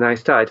 and I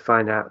started to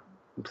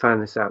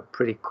find this out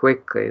pretty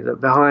quickly,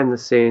 that behind the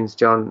scenes,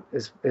 John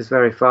is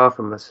very far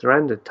from a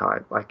surrendered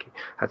type. Like, he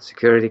had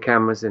security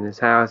cameras in his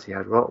house, he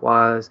had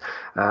Rottweilers,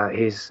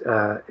 he's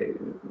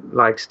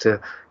likes to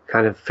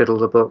kind of fiddle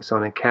the books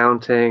on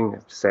accounting,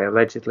 say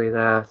allegedly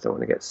there, don't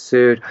want to get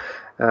sued.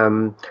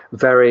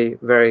 Very,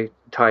 very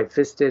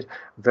tight-fisted,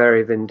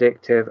 very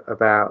vindictive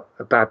about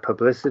bad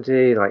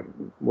publicity, like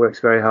works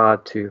very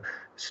hard to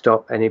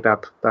stop any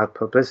bad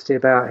publicity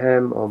about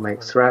him or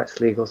make threats,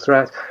 legal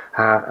threats,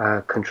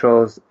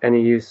 controls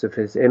any use of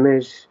his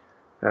image,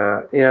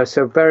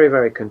 so very,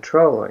 very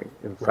controlling,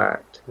 in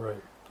fact.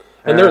 Right.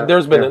 And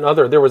there's been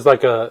there was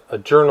like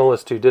a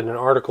journalist who did an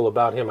article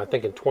about him, I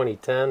think in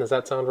 2010, does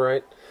that sound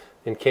right?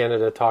 In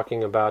Canada,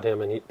 talking about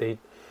him, and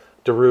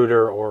de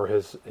Ruiter or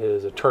his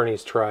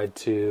attorneys tried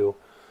to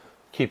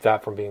keep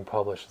that from being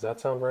published. Does that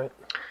sound right?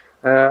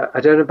 I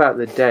don't know about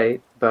the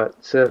date, but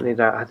certainly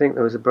that. I think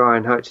there was a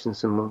Brian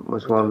Hutchinson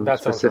was one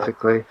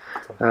specifically.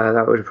 Right.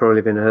 That would have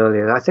probably been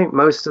earlier. I think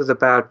most of the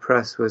bad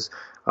press was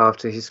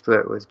after he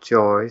split with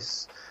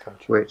Joyce,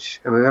 which,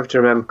 and we have to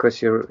remember,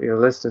 because your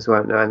listeners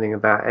won't know anything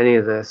about any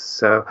of this,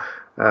 so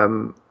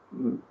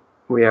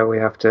we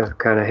have to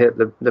kind of hit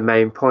the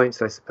main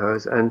points, I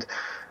suppose. And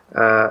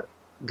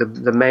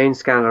the main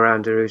scandal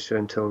around de Ruiter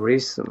until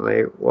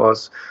recently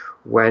was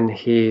when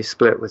he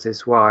split with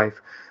his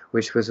wife,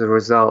 which was a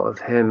result of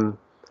him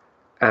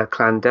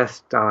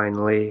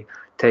clandestinely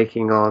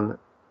taking on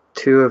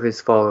two of his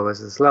followers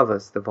as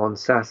lovers, the Von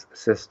Sass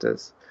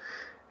sisters.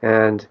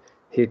 And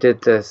he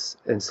did this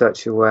in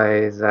such a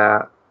way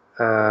that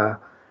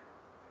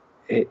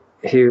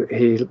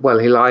he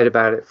lied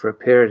about it for a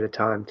period of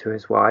time to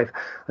his wife,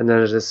 and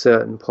then at a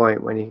certain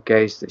point, when he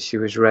gauged that she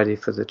was ready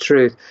for the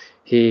truth,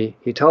 he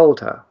told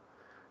her,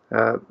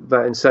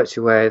 but in such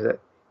a way that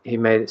he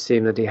made it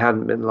seem that he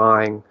hadn't been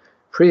lying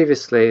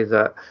previously,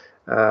 that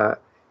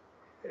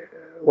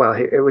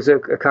it was a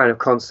kind of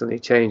constantly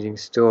changing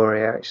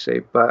story, actually,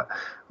 but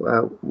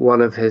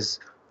one of his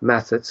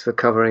methods for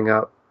covering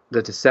up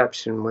the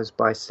deception was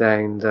by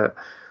saying that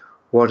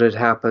what had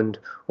happened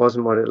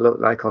wasn't what it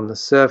looked like on the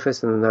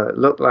surface, and though it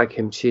looked like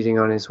him cheating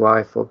on his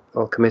wife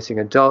or committing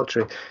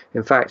adultery,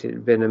 in fact it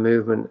had been a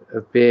movement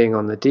of being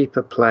on the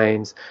deeper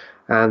planes,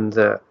 and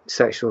the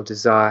sexual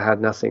desire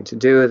had nothing to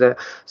do with it.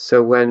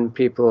 So when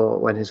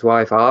his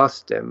wife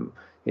asked him,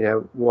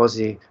 was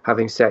he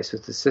having sex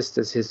with the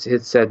sisters,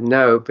 he'd said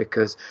no,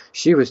 because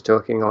she was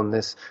talking on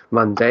this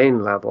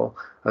mundane level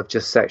of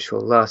just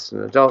sexual lust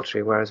and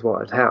adultery, whereas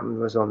what had happened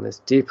was on this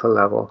deeper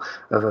level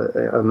of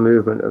a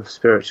movement of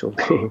spiritual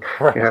being.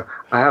 Right.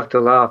 I have to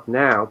laugh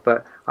now,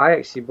 but I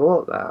actually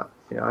bought that.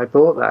 I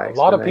bought that. A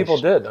lot of people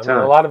did. I mean,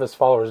 a lot of his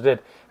followers did.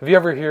 Have you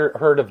ever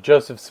heard of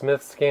Joseph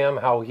Smith's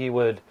scam, how he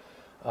would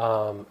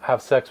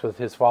have sex with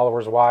his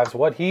followers' wives?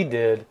 What he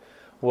did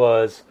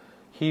was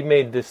he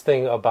made this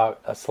thing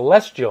about a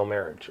celestial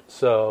marriage.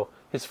 So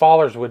his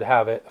followers would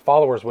have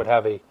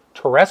a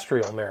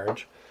terrestrial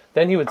marriage.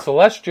 Then he would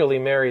celestially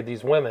marry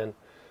these women.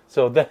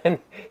 So then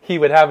he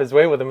would have his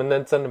way with them and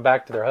then send them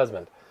back to their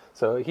husband.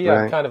 So he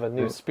had kind of a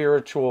new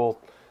spiritual,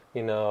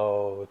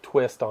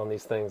 twist on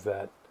these things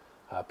that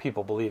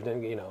people believed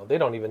in. They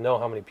don't even know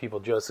how many people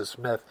Joseph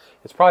Smith.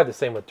 It's probably the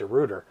same with de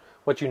Ruiter.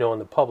 What you know in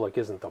the public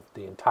isn't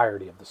the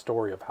entirety of the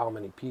story of how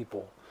many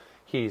people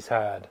he's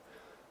had,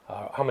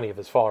 how many of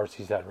his followers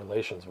he's had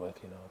relations with.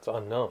 It's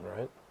unknown,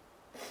 right?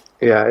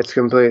 Yeah, it's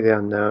completely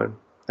unknown.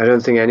 I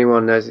don't think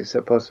anyone knows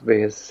except possibly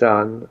his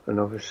son and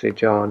obviously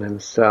John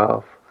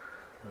himself.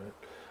 Right.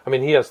 I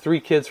mean, he has 3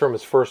 kids from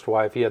his first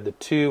wife. He had the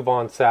 2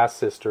 Von Sass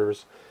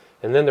sisters,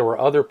 and then there were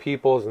other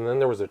peoples, and then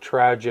there was a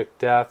tragic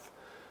death.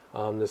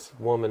 This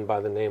woman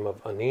by the name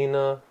of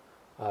Anina,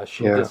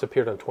 she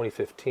disappeared in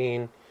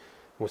 2015,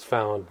 was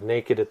found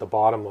naked at the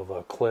bottom of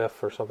a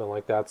cliff or something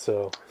like that.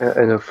 So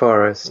in a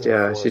forest,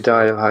 she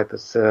died of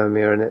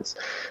hypothermia, and it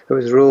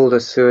was ruled a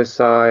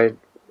suicide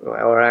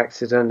or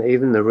accident.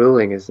 Even the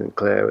ruling isn't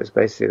clear. It was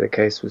basically the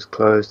case was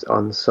closed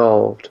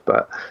unsolved,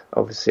 but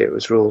obviously it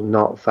was ruled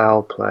not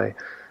foul play.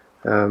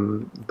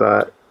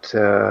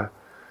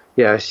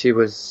 She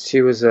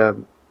was a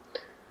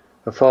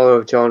follower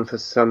of John for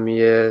some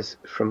years,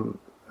 from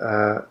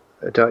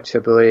Dutch, I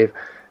believe,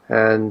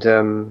 and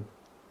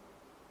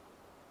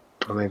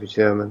or maybe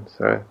German.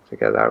 Sorry, to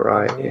get that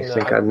right. You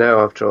think I'd know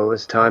after all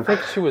this time? I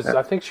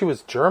think she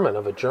was German,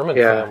 of a German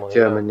family.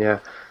 German, yeah.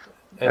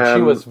 And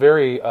she was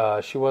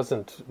she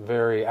wasn't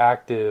very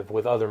active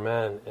with other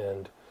men,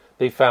 and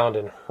they found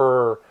in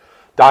her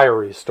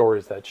diary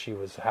stories that she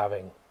was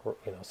having,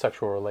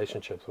 sexual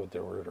relationships with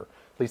de Ruiter.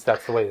 At least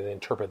that's the way they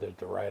interpreted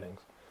the writings.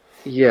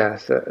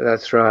 Yes,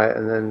 that's right.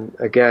 And then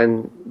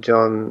again,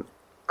 John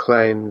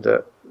claimed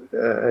that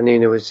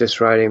Anina was just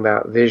writing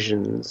about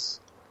visions.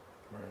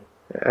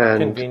 Right.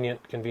 And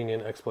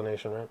convenient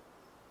explanation, right?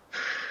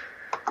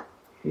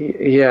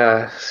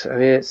 Yes, I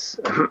mean it's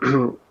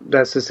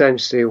that's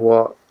essentially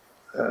what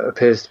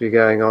appears to be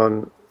going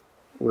on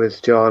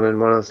with John, and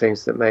one of the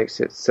things that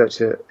makes it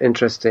such an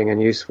interesting and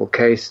useful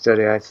case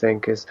study, I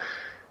think, is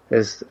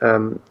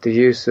the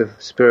use of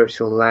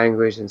spiritual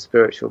language and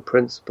spiritual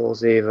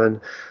principles,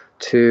 even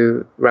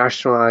to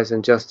rationalize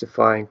and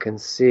justify and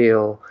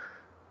conceal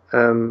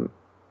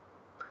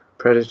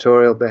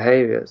predatorial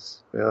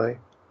behaviors. Really.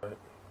 Right.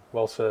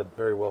 Well said.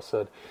 Very well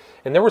said.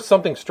 And there was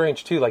something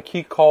strange, too, like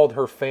he called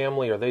her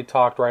family, or they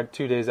talked right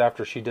 2 days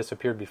after she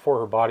disappeared, before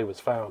her body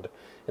was found,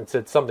 and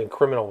said something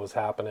criminal was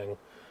happening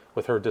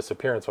with her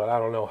disappearance. But I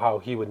don't know how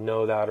he would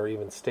know that or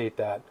even state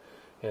that.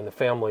 And the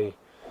family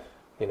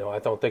I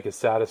don't think is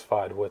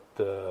satisfied with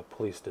the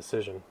police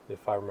decision,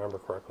 if I remember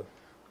correctly.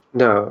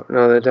 No,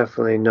 they're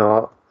definitely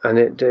not. And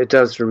it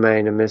does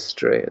remain a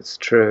mystery, it's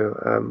true.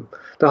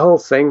 The whole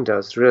thing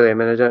does, really. I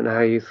mean, I don't know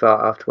how you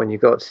felt after when you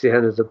got to the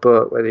end of the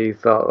book, whether you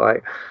felt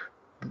like,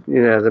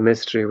 the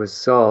mystery was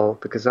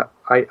solved, because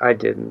I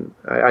didn't.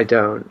 I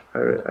don't. I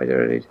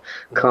really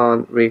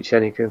can't reach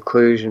any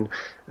conclusion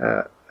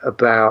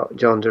about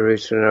John de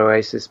Ruiter and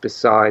Oasis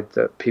beside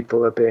that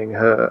people are being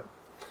hurt.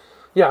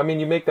 Yeah, I mean,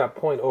 you make that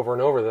point over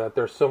and over that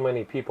there's so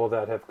many people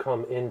that have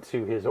come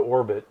into his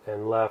orbit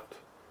and left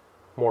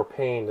more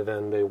pained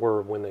than they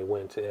were when they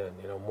went in.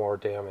 More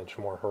damage,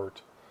 more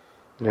hurt.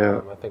 Yeah.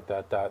 I think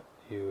that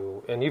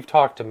you've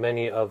talked to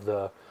many of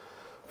the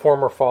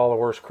former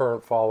followers,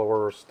 current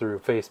followers through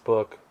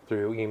Facebook,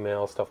 through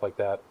email, stuff like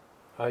that.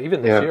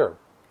 Even this year.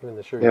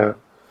 Yeah.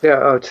 Yeah.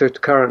 Oh,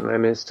 currently, I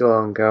mean, it's still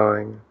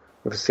ongoing.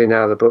 Obviously,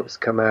 now the book's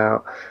come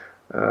out.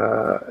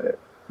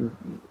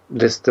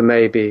 There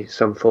may be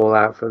some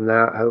fallout from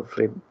that,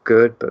 hopefully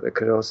good, but there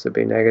could also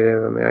be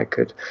negative. I mean, I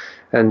could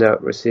end up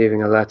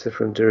receiving a letter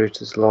from de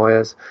Ruiter's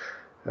lawyers.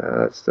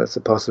 That's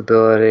a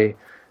possibility.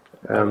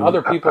 And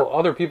other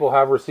people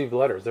have received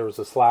letters. There was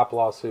a slap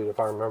lawsuit, if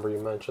I remember. You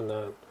mentioned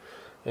that,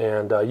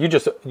 and you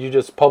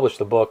just published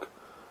the book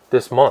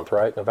this month,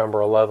 right? November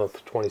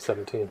 11th,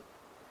 2017.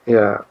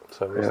 Yeah.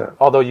 So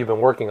although you've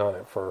been working on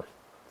it for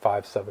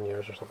 5-7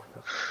 years or something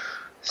like that.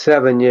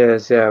 7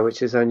 years, yeah,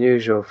 which is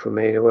unusual for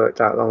me to work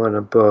that long on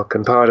a book.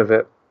 And part of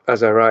it,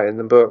 as I write in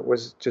the book,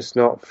 was just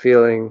not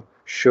feeling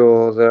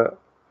sure that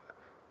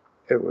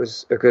it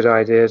was a good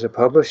idea to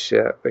publish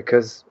it,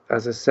 because,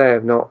 as I say,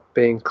 of not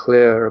being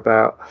clear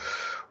about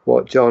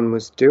what John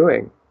was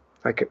doing.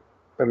 I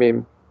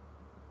mean,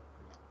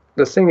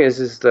 the thing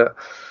is that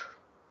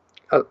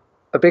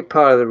a big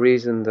part of the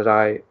reason that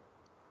I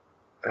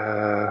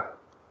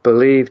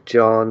believed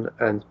John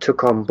and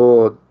took on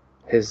board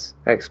his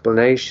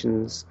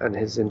explanations and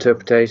his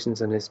interpretations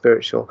and his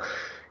spiritual,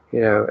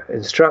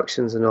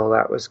 instructions and all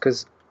that was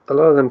because a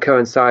lot of them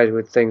coincided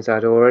with things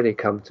I'd already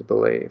come to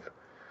believe,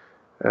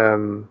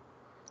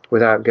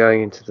 without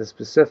going into the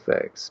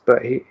specifics.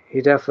 But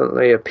he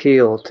definitely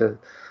appealed to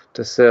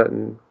a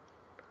certain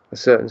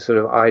sort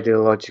of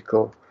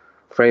ideological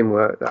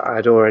framework that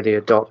I'd already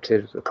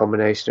adopted, a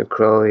combination of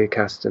Crowley,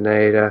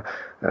 Castaneda,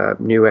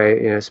 New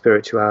Age,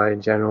 spirituality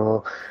in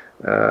general.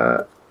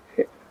 What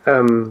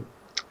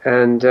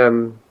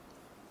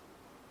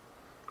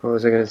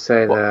was I going to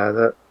say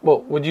there?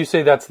 Well, would you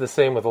say that's the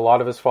same with a lot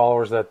of his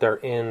followers, that they're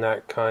in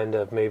that kind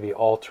of maybe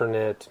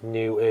alternate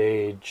New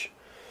Age,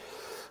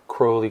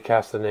 Crowley,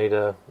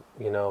 Castaneda,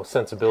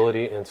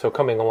 sensibility, and so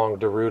coming along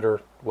de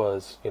Ruiter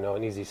was,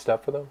 an easy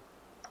step for them?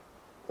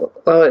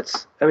 Well,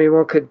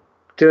 one could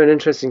do an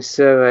interesting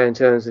survey in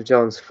terms of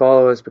John's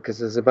followers, because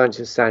there's a bunch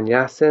of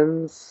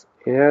sannyasins,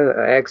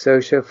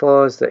 ex-Osho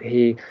followers that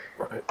he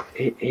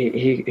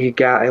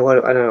got. I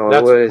don't know what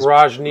That's the word is.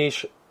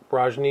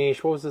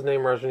 Rajneesh. What was his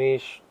name?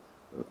 Rajneesh.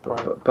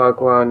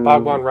 Bhagwan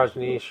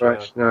Rajneesh.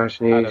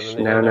 Rajneesh.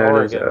 Now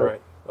known as Oregon,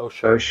 right?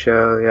 Osho.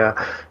 Osho,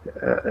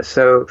 yeah.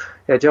 So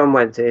John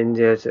went to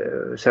India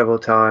several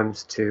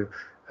times to,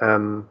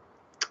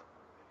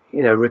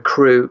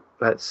 recruit,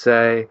 let's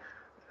say,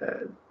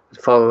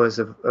 followers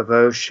of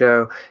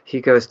Osho.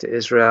 He goes to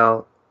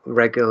Israel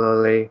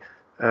regularly.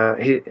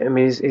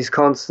 He's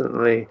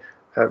constantly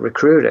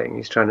recruiting.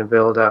 He's trying to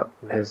build up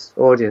his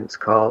audience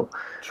cult.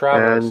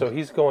 Traveling. So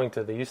he's going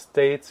to the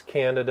States,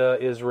 Canada,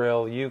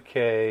 Israel,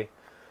 UK.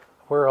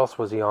 Where else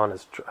was he on?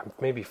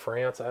 Maybe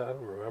France? I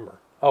don't remember.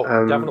 Oh,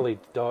 definitely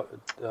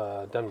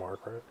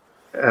Denmark, right?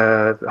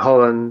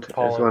 Holland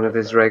is one of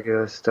his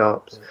regular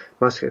stops.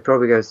 He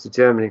probably goes to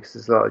Germany because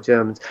there's a lot of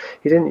Germans.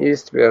 He didn't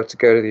used to be able to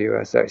go to the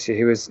US. Actually,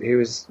 he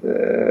was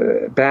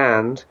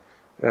banned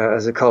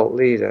as a cult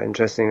leader,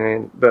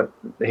 interestingly, but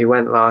he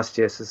went last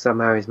year, so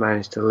somehow he's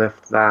managed to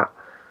lift that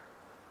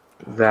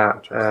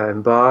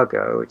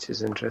embargo, which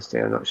is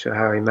interesting. I'm not sure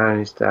how he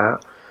managed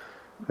that.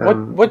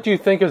 What do you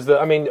think is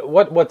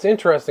what's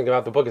interesting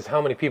about the book is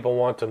how many people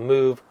want to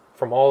move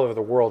from all over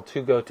the world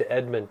to go to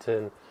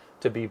Edmonton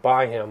to be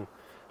by him.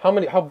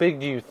 How big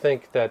do you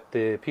think that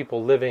the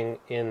people living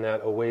in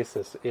that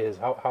oasis is?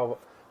 How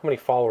many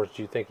followers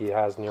do you think he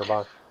has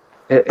nearby?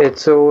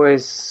 It's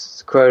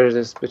always quoted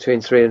as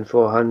between 300 and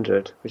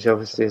 400, which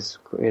obviously is,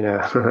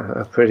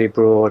 a pretty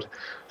broad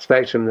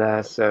spectrum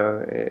there.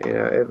 So,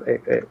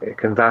 it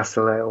can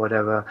vacillate or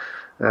whatever,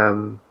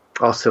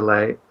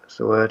 oscillate, that's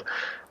the word,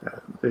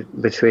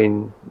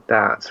 between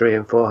that 300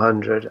 and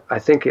 400. I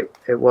think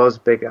it was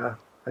bigger.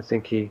 I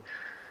think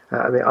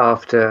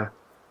after,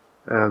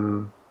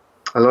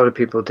 a lot of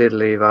people did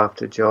leave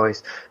after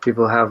Joyce.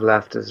 People have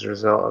left as a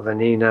result of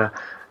Anina.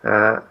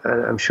 And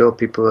I'm sure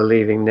people are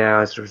leaving now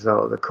as a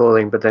result of the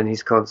calling, but then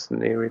he's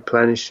constantly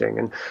replenishing.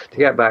 And to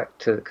get back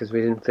to, because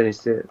we didn't finish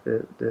the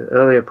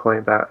earlier point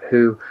about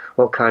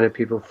what kind of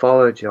people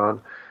follow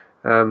John,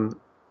 I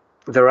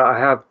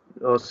have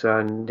also,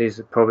 and these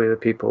are probably the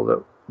people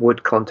that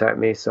would contact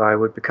me, so I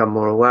would become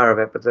more aware of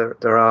it. But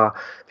there are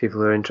people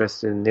who are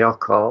interested in the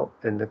occult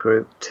in the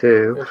group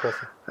too.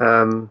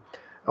 Interesting.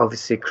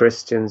 Obviously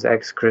Christians,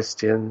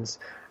 ex-Christians,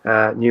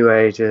 New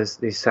Agers,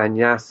 these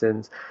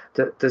sannyasins.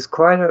 There's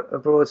quite a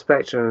broad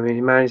spectrum. I mean,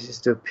 he manages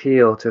to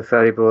appeal to a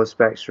fairly broad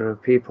spectrum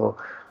of people.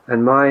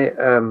 And my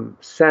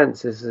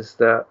sense is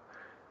that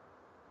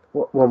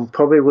one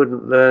probably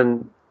wouldn't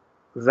learn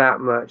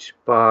that much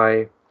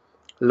by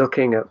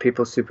looking at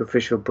people's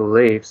superficial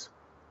beliefs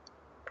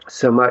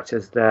so much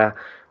as their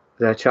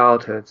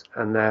childhoods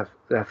and their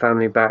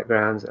family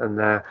backgrounds and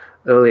their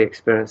early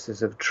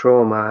experiences of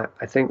trauma.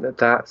 I think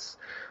that's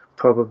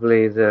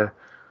probably the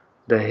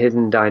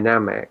hidden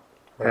dynamic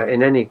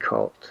in any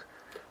cult,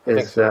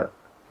 is that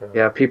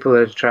people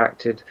are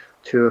attracted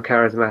to a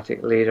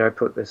charismatic leader. I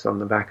put this on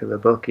the back of the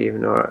book,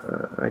 even,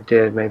 or I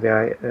did, maybe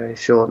I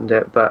shortened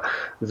it, but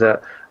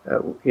that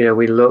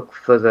we look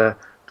for the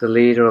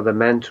leader or the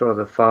mentor or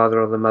the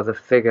father or the mother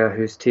figure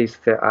whose teeth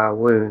fit our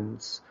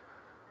wounds.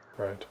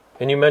 Right.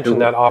 And you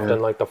mentioned that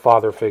often, like the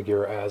father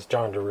figure, as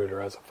John de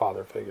Ruiter as a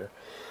father figure.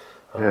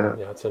 Yeah,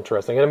 it's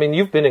interesting. And I mean,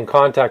 you've been in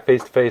contact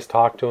face-to-face,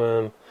 talked to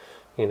him,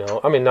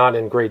 I mean, not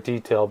in great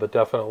detail, but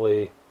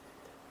definitely,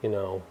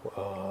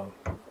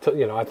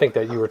 I think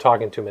that you were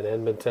talking to him in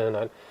Edmonton.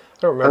 I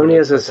don't remember. Only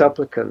as a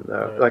supplicant,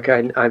 though. Right.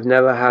 Like, I've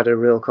never had a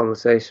real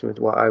conversation with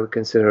what I would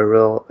consider a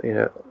real,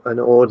 an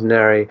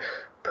ordinary,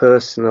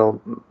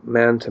 personal,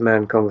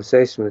 man-to-man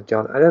conversation with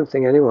John. I don't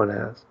think anyone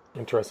has.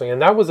 Interesting.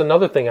 And that was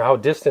another thing, how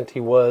distant he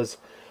was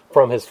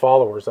from his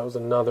followers. That was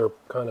another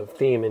kind of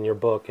theme in your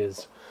book,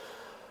 is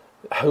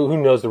who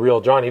knows the real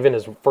John? Even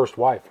his first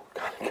wife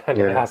kind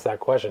of asked that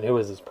question. Who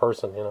is this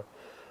person,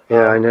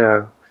 Yeah, I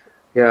know.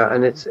 Yeah,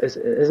 and it's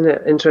isn't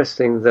it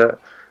interesting that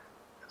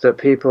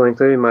people,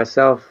 including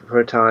myself for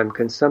a time,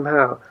 can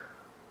somehow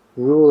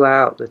rule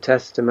out the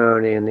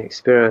testimony and the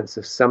experience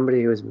of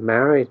somebody who was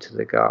married to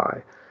the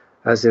guy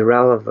as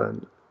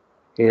irrelevant,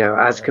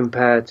 as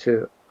compared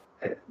to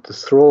the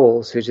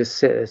thralls who just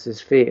sit at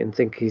his feet and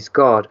think he's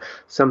God.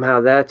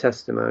 Somehow their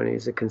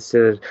testimonies are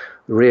considered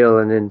real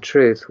and in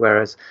truth,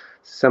 whereas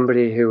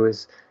somebody who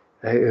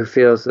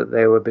feels that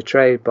they were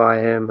betrayed by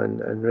him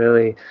and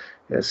really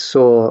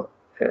saw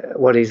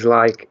what he's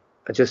like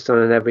just on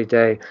an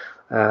everyday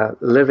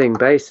living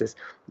basis,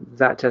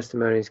 that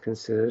testimony is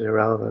considered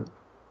irrelevant.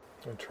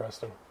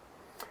 Interesting.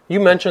 You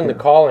mentioned the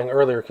calling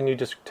earlier. Can you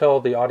just tell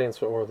the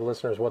audience or the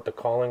listeners what the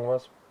calling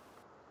was?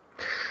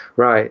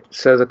 Right.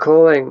 So the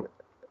calling,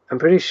 I'm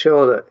pretty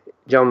sure that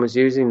John was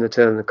using the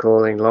term the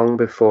calling long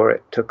before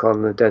it took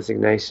on the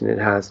designation it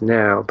has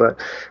now. But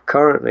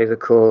currently the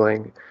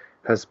calling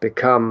has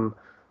become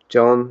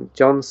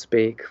John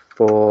speak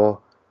for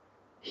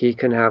he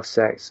can have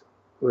sex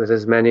with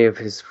as many of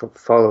his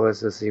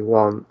followers as he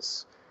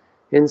wants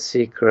in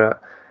secret,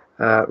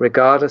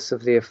 regardless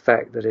of the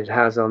effect that it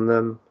has on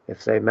them,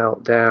 if they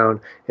melt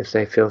down, if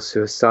they feel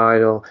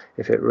suicidal,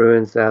 if it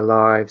ruins their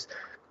lives.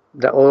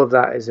 That all of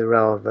that is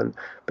irrelevant,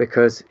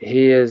 because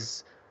he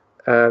is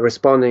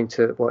responding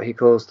to what he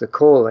calls the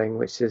calling,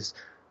 which is,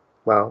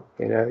 well,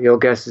 your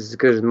guess is as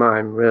good as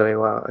mine, really.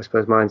 Well, I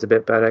suppose mine's a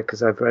bit better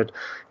because I've read,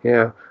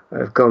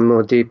 I've gone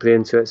more deeply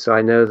into it, so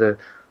I know the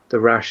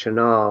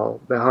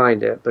rationale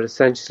behind it. But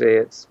essentially,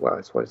 it's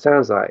what it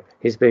sounds like.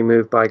 He's being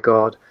moved by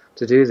God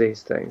to do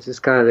these things. It's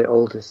kind of the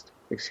oldest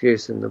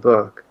excuse in the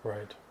book.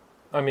 Right.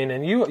 I mean,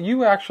 and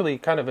you actually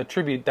kind of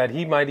attribute that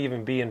he might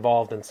even be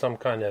involved in some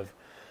kind of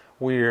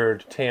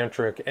weird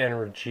tantric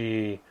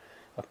energy,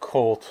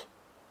 occult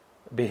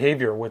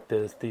behavior with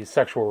these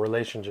sexual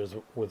relationships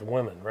with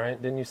women,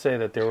 right? Didn't you say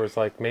that there was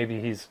maybe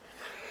he's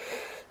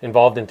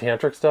involved in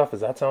tantric stuff?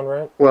 Does that sound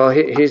right? Well,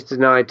 he's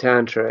denied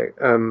tantric,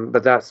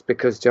 but that's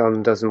because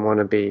John doesn't want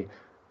to be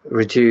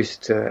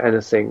reduced to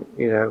anything,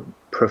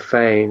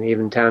 profane.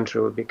 Even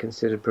tantra would be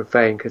considered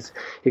profane because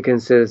he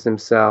considers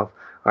himself,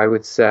 I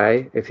would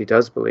say, if he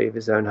does believe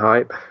his own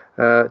hype,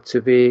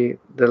 to be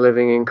the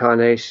living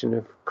incarnation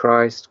of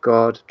Christ,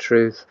 God,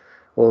 truth,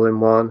 all in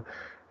one.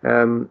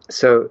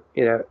 So,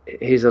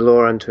 he's a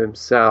law unto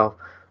himself.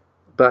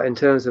 But in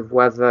terms of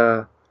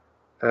whether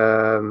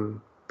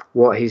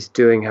what he's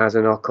doing has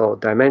an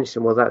occult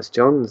dimension, well, that's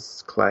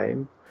John's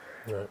claim.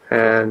 Right.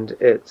 And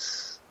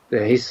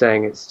he's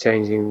saying it's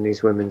changing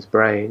these women's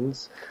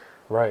brains.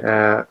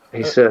 Right.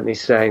 He's certainly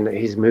saying that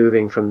he's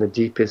moving from the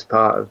deepest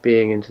part of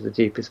being into the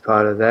deepest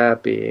part of their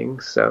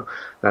being. So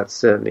that's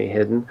certainly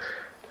hidden.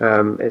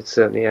 It's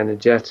certainly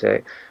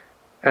energetic.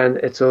 And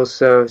it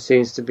also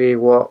seems to be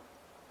what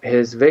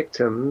his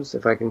victims,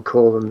 if I can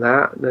call them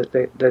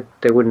that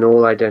they wouldn't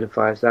all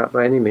identify as that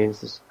by any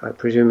means. There's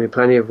presumably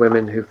plenty of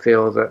women who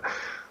feel that,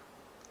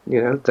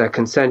 they're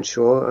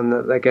consensual and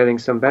that they're getting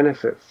some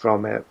benefit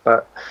from it,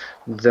 but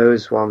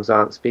those ones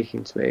aren't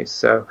speaking to me.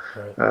 So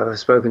right. I've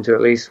spoken to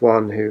at least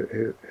one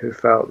who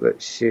felt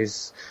that she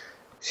was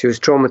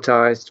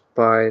traumatized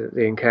by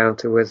the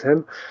encounter with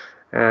him,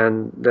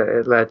 and that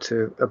it led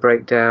to a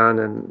breakdown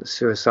and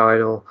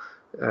suicidal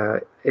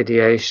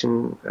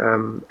ideation,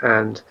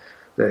 and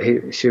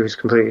that she was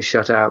completely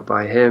shut out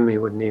by him. He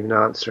wouldn't even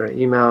answer her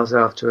emails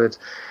afterwards,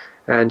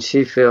 and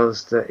she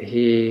feels that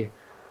he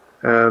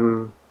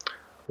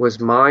was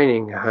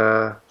mining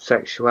her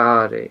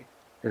sexuality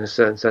in a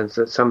certain sense,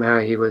 that somehow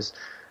he was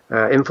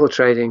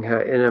infiltrating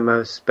her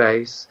innermost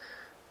space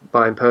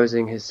by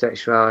imposing his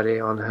sexuality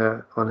on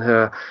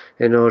her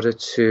in order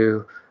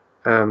to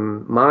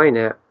mine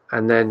it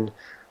and then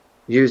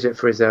use it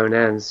for his own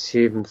ends.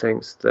 She even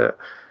thinks that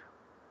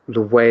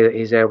the way that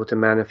he's able to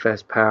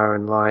manifest power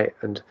and light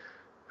and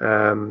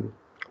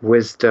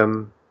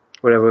wisdom,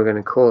 whatever we're going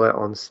to call it,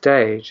 on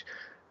stage,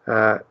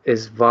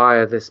 is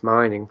via this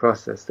mining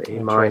process, that he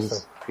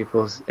mines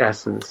people's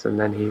essence and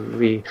then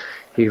he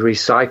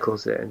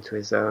recycles it into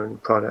his own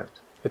product.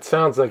 It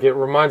sounds like, it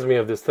reminds me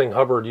of this thing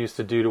Hubbard used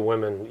to do to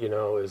women,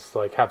 is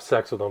like have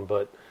sex with them,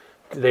 but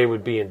they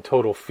would be in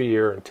total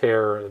fear and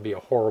terror, and it'd be a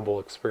horrible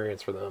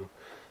experience for them.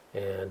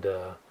 And,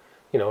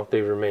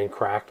 they remain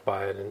cracked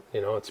by it. And,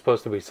 it's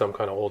supposed to be some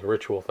kind of old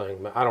ritual thing.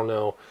 But I don't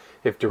know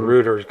if de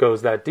Ruiter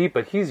goes that deep,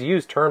 but he's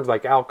used terms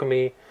like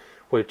alchemy,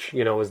 which,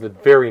 is the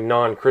very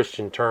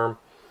non-Christian term.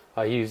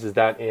 He uses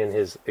that in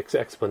his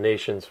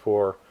explanations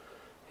for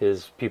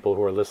his people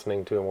who are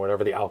listening to him,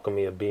 whatever, the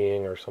alchemy of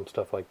being or some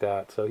stuff like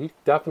that. So he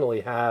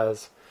definitely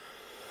has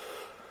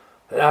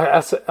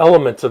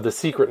elements of the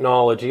secret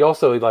knowledge. He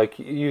also, like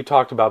you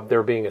talked about,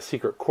 there being a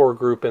secret core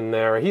group in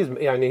there. He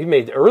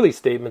made early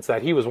statements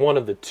that he was one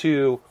of the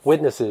 2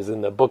 witnesses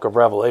in the book of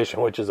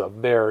Revelation, which is a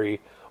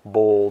very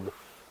bold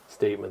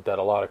statement that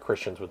a lot of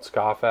Christians would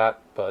scoff at.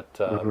 But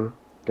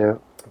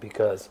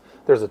because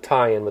there's a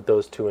tie-in with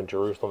those 2 in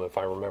Jerusalem, if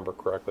I remember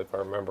correctly, if I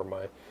remember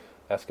my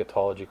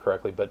eschatology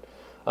correctly. But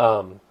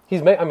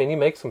he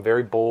makes some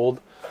very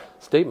bold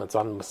statements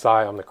on the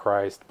Messiah, on the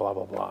Christ, blah,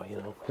 blah, blah. He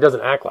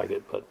doesn't act like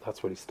it, but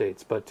that's what he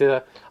states. But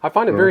I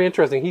find it very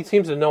interesting. He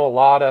seems to know a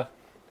lot of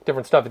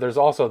different stuff. There's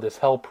also this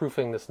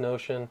hell-proofing, this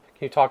notion.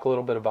 Can you talk a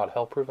little bit about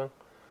hell-proofing?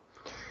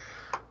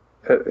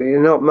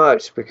 Not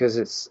much, because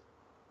it's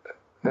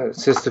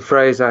just a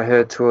phrase I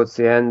heard towards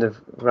the end of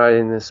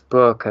writing this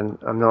book, and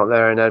I'm not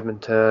there in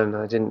Edmonton.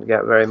 I didn't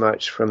get very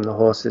much from the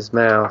horse's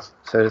mouth,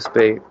 so to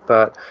speak.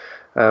 But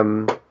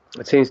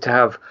it seems to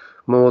have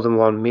more than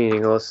one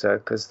meaning also,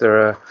 because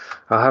there are,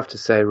 I'll have to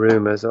say,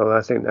 rumors, or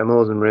I think they're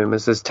more than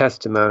rumors. There's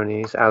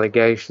testimonies,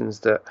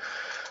 allegations that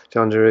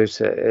John de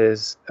Ruiter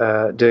is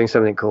doing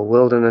something called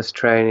wilderness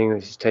training,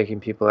 which is taking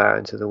people out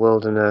into the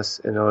wilderness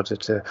in order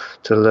to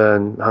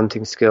learn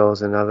hunting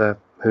skills and other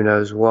who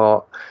knows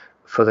what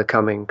for the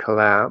coming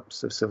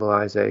collapse of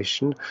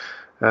civilization.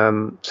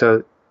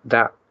 So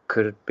that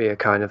could be a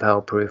kind of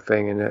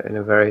hell-proofing in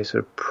a very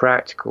sort of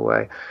practical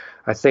way.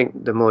 I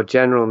think the more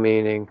general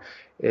meaning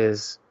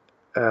is,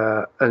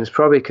 and it's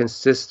probably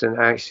consistent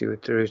actually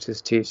with de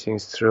Ruiter's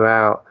teachings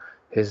throughout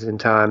his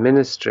entire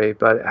ministry,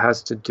 but it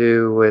has to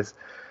do with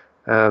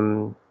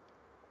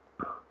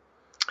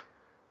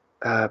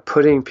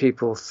putting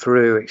people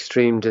through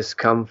extreme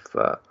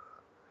discomfort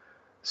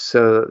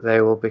so that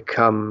they will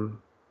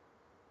become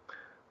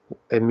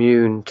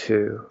immune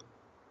to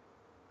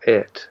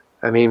it.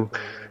 I mean,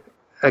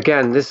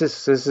 again, this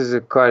is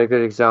quite a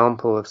good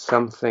example of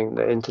something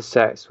that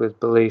intersects with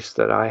beliefs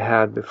that I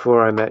had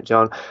before I met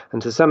John,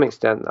 and to some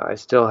extent that I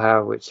still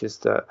have, which is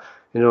that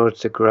in order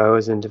to grow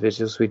as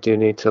individuals, we do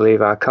need to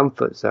leave our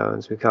comfort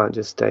zones. We can't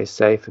just stay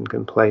safe and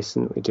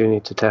complacent. We do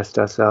need to test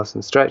ourselves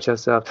and stretch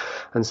ourselves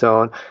and so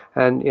on.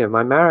 And,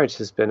 my marriage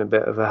has been a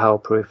bit of a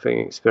hell-proofing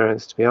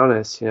experience, to be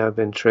honest. I've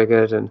been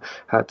triggered and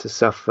had to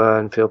suffer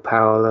and feel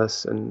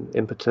powerless and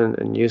impotent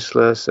and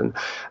useless and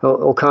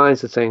all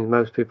kinds of things.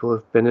 Most people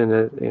who've been in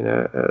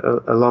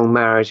a long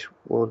marriage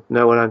will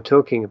know what I'm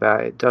talking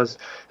about. It does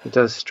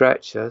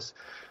stretch us.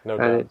 No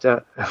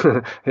doubt.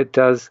 And it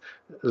does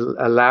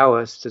allow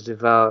us to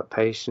develop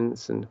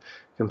patience and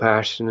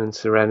compassion and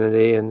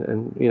serenity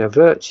and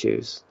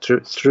virtues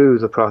through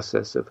the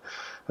process of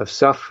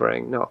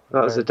suffering, not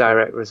as a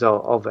direct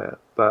result of it,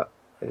 but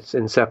it's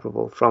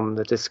inseparable from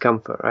the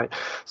discomfort, right?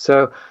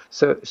 So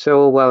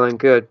all well and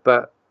good,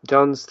 but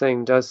John's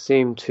thing does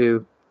seem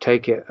to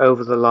take it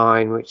over the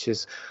line, which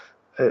is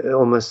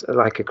almost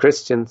like a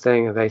Christian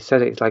thing. They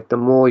said it's like the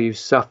more you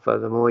suffer,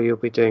 the more you'll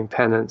be doing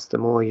penance, the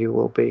more you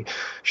will be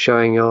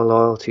showing your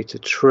loyalty to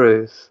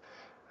truth,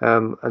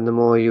 and the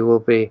more you will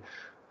be,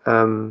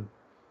 you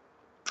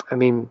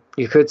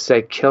could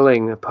say,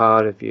 killing a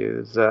part of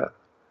you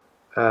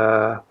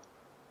that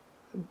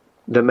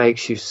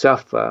makes you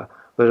suffer,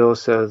 but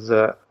also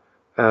that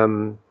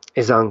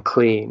is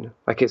unclean.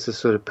 Like it's a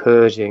sort of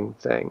purging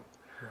thing.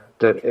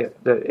 That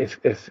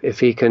if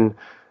he can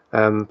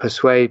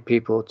persuade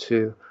people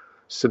to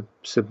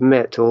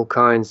submit to all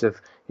kinds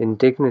of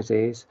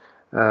indignities,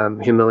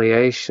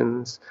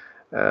 humiliations,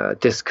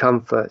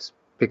 discomforts,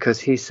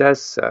 because he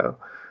says so,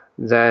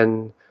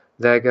 then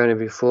they're going to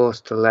be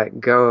forced to let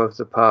go of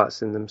the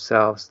parts in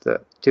themselves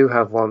that do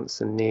have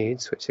wants and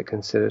needs, which are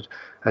considered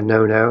a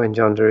no-no in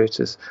John de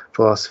Ruiter's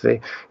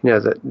philosophy,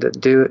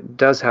 that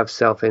does have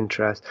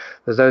self-interest,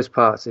 that those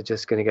parts are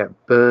just going to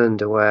get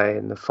burned away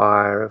in the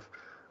fire of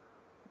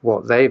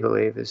what they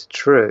believe is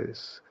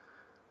truth.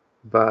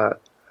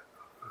 But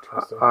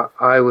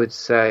I would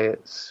say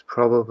it's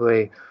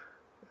probably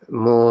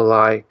more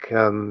like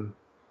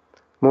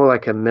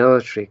a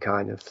military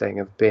kind of thing,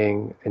 of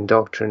being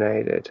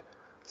indoctrinated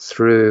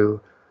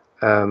through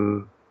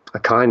a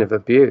kind of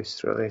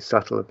abuse, really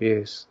subtle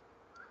abuse.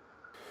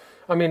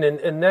 I mean,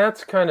 and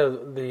that's kind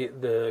of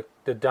the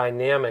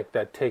dynamic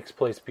that takes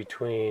place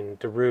between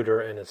de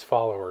Ruiter and his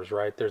followers,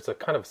 right? There's a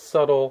kind of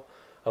subtle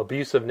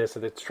abusiveness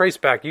that's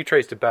traced back. You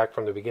traced it back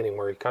from the beginning,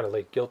 where he kind of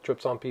like guilt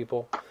trips on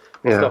people,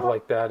 and stuff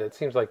like that. It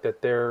seems like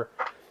that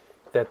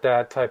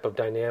that type of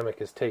dynamic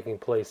is taking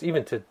place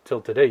even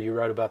till today. You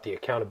wrote about the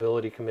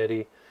accountability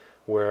committee,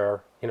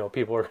 where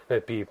people are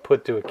going to be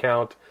put to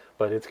account,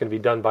 but it's going to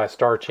be done by a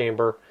star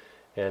chamber,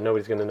 and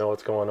nobody's going to know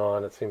what's going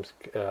on. It seems.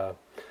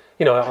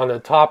 On the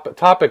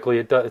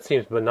topically, it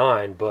seems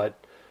benign, but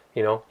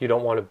you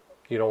don't want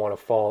to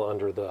fall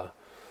under the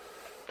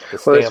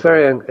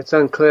well, it's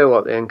unclear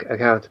what the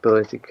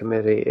accountability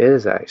committee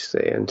is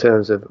actually in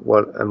terms of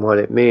what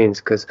it means,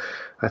 because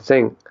I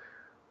think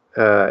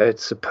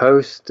it's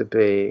supposed to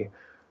be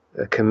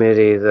a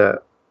committee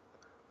that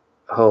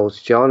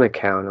holds John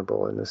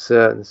accountable in a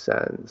certain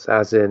sense,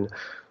 as in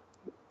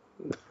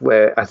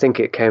where I think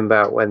it came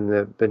about when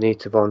the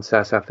Benita von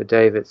Sass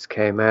affidavits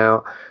came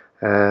out.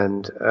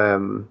 And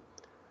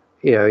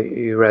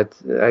you read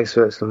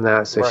excerpts from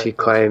that. So right.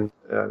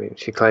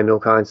 She claimed all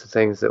kinds of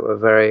things that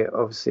were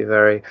obviously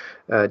very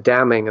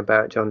damning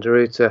about John de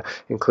Ruiter,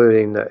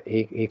 including that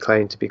he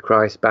claimed to be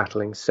Christ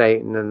battling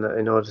Satan, and that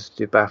in order to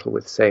do battle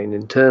with Satan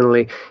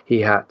internally, he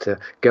had to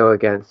go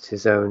against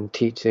his own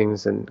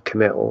teachings and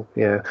commit all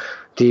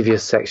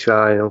devious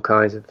sexuality and all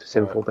kinds of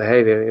sinful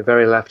behavior, a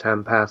very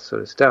left-hand path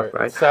sort of stuff,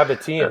 right? It's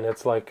Sabbatean.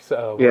 It's like, is it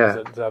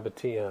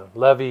Sabbatean?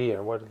 Levy,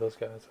 or what are those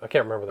guys? I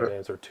can't remember their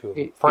names. There are two of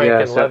them. Frank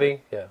and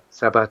Levy? Yeah.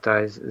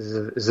 Sabbatai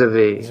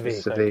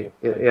Zvi.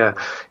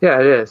 Yeah,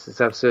 it is. It's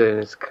absolutely,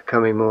 and it's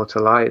coming more to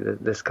light,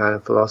 this kind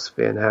of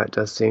philosophy, and how it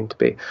does seem to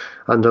be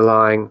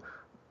underlying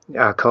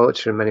our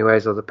culture in many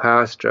ways, or the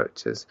power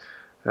structures.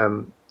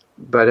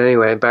 But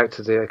anyway, back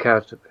to the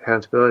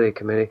accountability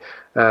committee,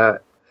 I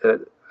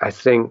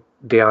think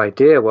the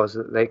idea was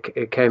that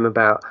it came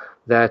about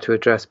there to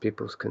address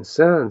people's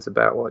concerns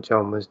about what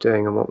John was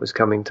doing and what was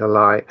coming to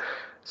light.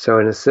 So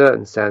in a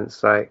certain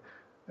sense, it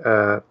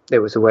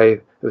was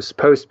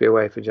supposed to be a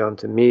way for John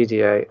to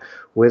mediate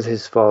with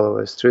his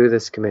followers through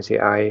this committee.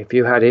 If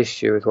you had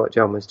issue with what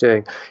John was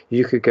doing,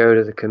 you could go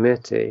to the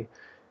committee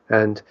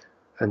and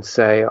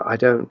say, I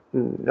don't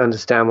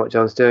understand what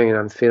John's doing, and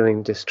I'm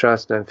feeling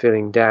distrust and I'm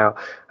feeling doubt,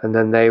 and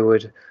then they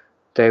would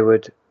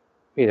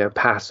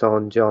pass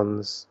on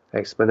John's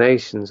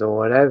explanations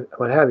or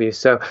what have you.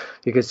 So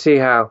you could see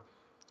how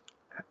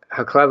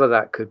clever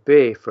that could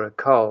be for a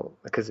cult,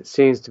 because it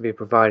seems to be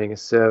providing a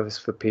service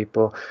for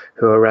people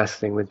who are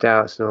wrestling with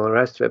doubts and all the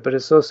rest of it. But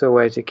it's also a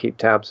way to keep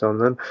tabs on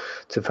them,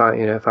 to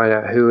find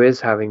out who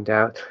is having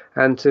doubt,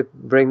 and to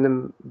bring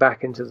them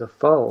back into the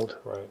fold.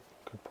 Right.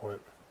 Good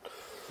point.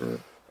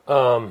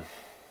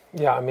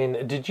 Yeah. I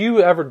mean, did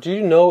you ever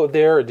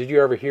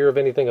hear of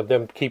anything of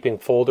them keeping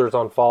folders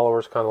on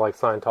followers, kind of like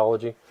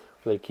Scientology,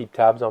 where they keep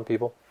tabs on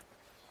people?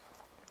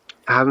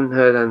 I haven't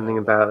heard anything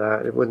about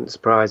that. It wouldn't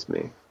surprise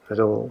me at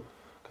all.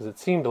 Because it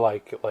seemed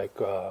like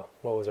what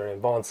was her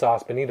name?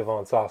 Benita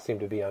von Sass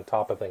seemed to be on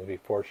top of things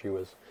before she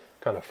was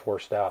kind of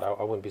forced out.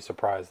 I wouldn't be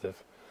surprised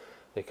if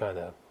they kind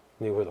of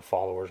knew where the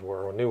followers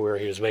were, or knew where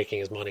he was making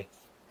his money.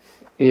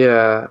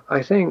 Yeah,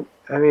 unfortunately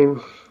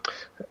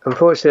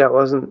that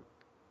wasn't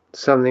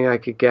something I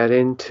could get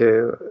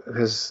into,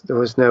 because there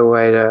was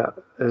nobody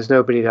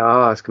to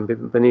ask,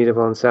 and Benita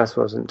von Sass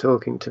wasn't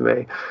talking to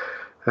me.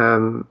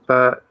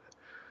 But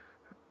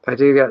I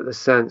do get the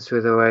sense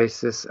with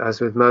Oasis, as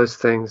with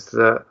most things,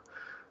 that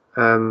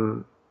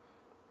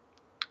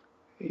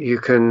you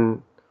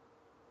can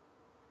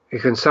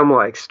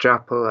somewhat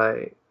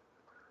extrapolate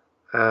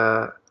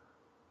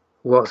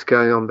what's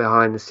going on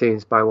behind the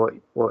scenes by what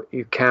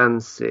you can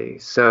see.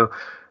 So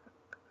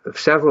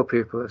several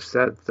people have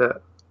said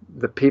that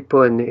the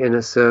people in the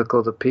inner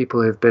circle, the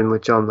people who've been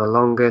with John the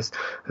longest,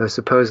 who are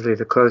supposedly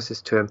the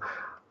closest to him,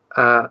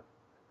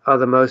 are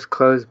the most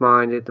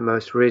closed-minded, the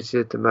most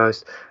rigid, the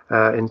most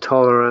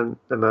intolerant,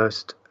 the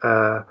most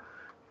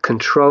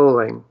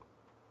controlling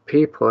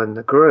people in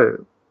the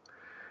group.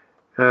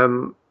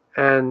 And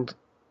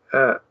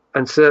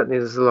certainly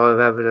there's a lot of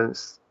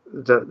evidence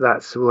that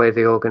that's the way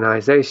the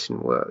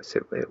organization works.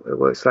 It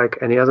works like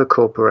any other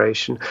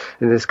corporation,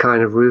 in this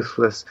kind of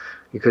ruthless,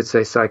 you could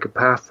say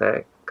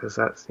psychopathic, because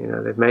that's,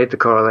 they've made the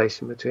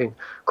correlation between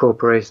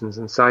corporations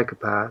and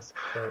psychopaths.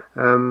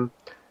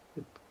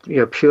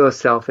 Right. Pure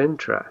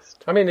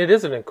self-interest. I mean, I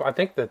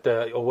think that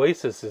the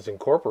Oasis is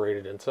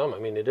incorporated in some. I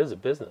mean, it is a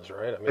business,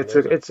 right? I mean,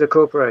 it's a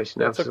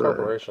corporation. It's absolutely. a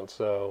corporation,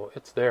 so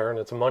it's there, and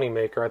it's a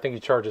moneymaker. I think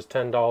he charges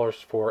 $10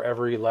 for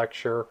every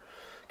lecture.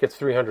 Gets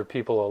 300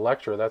 people a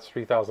lecture. That's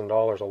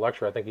 $3,000 a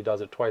lecture. I think he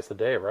does it twice a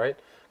day, right?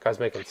 Guy's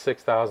making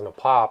 $6,000 a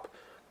pop.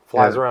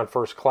 Flies around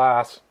first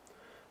class.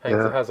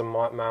 Has a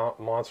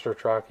monster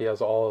truck. He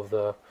has all of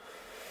the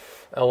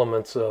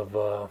elements of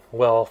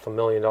wealth, $1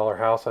 million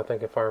house, I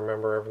think, if I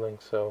remember everything.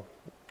 So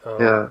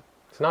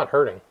it's not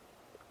hurting.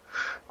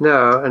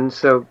 No, and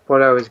so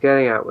what I was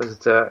getting at was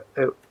that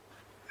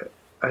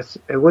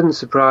it wouldn't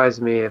surprise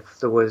me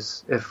if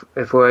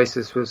if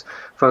Oasis was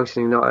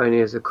functioning not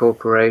only as a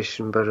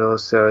corporation but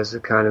also as a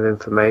kind of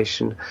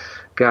information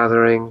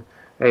gathering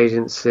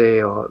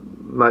agency, or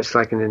much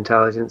like an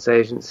intelligence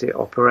agency,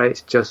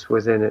 operates just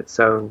within its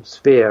own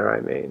sphere. I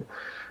mean,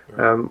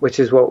 which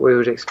is what we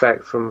would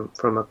expect from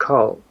a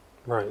cult.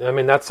 Right. I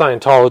mean, that's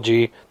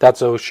Scientology.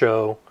 That's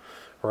Osho.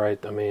 Right.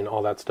 I mean,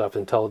 all that stuff.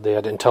 They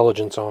had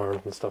intelligence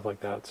arms and stuff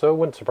like that. So it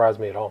wouldn't surprise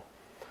me at all.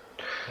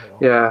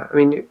 Yeah. I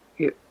mean,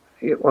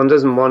 one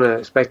doesn't want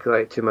to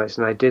speculate too much,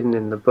 and I didn't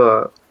in the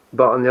book.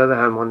 But on the other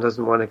hand, one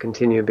doesn't want to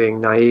continue being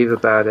naive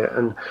about it.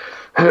 And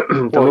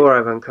the more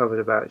I've uncovered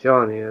about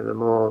John, the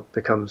more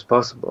becomes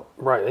possible.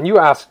 Right. And you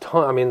asked,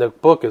 I mean, the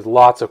book is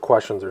lots of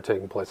questions are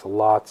taking place,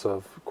 lots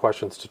of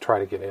questions to try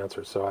to get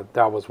answers. So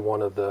that was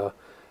one of the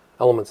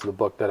elements of the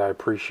book that I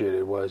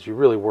appreciated, was you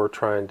really were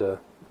trying to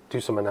do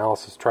some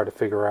analysis, try to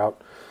figure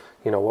out,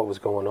 what was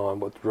going on,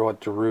 what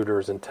de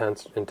Ruiter's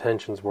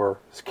intentions were,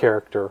 his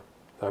character.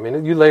 I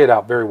mean, you lay it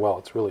out very well.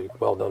 It's a really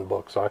well done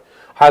book. So I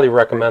highly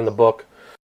recommend the book.